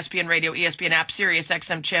 We're ESPN Radio, ESPN app, Sirius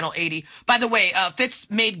XM Channel 80. By the way,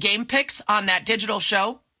 Fitz made game picks on that digital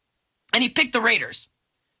show, and he picked the Raiders.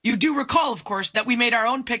 You do recall, of course, that we made our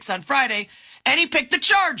own picks on Friday, and he picked the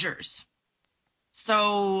Chargers.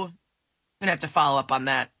 So I'm going to have to follow up on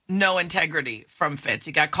that. No integrity from Fitz.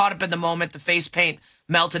 He got caught up in the moment. The face paint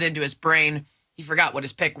melted into his brain. He forgot what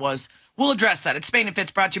his pick was. We'll address that. It's Spain and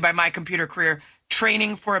Fitz, brought to you by My Computer Career,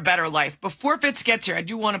 training for a better life. Before Fitz gets here, I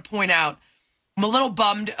do want to point out, I'm a little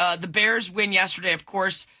bummed. The Bears win yesterday, of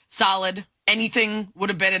course, solid. Anything would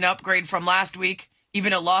have been an upgrade from last week,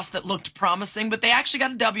 even a loss that looked promising. But they actually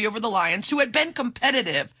got a W over the Lions, who had been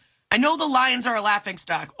competitive. I know the Lions are a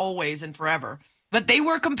laughingstock always and forever, but they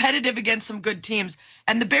were competitive against some good teams,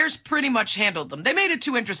 and the Bears pretty much handled them. They made it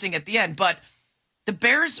too interesting at the end, but the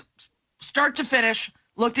Bears, start to finish,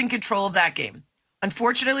 looked in control of that game.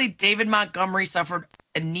 Unfortunately, David Montgomery suffered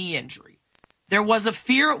a knee injury. There was a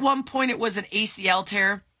fear at one point it was an ACL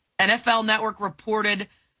tear. NFL Network reported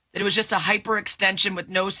that it was just a hyperextension with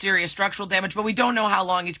no serious structural damage, but we don't know how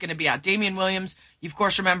long he's going to be out. Damian Williams, you of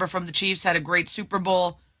course remember from the Chiefs, had a great Super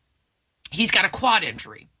Bowl. He's got a quad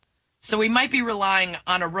injury. So we might be relying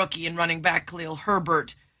on a rookie and running back Khalil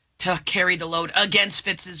Herbert to carry the load against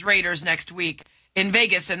Fitz's Raiders next week in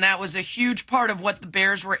Vegas, and that was a huge part of what the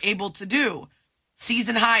Bears were able to do.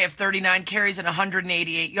 Season high of 39 carries and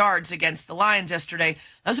 188 yards against the Lions yesterday.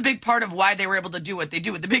 That was a big part of why they were able to do what they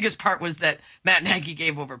do. The biggest part was that Matt Nagy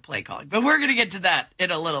gave over play calling. But we're going to get to that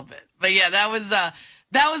in a little bit. But yeah, that was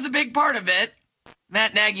a big part of it.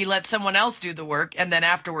 Matt Nagy let someone else do the work, and then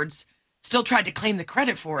afterwards still tried to claim the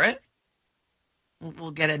credit for it.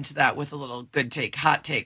 We'll get into that with a little good take, hot take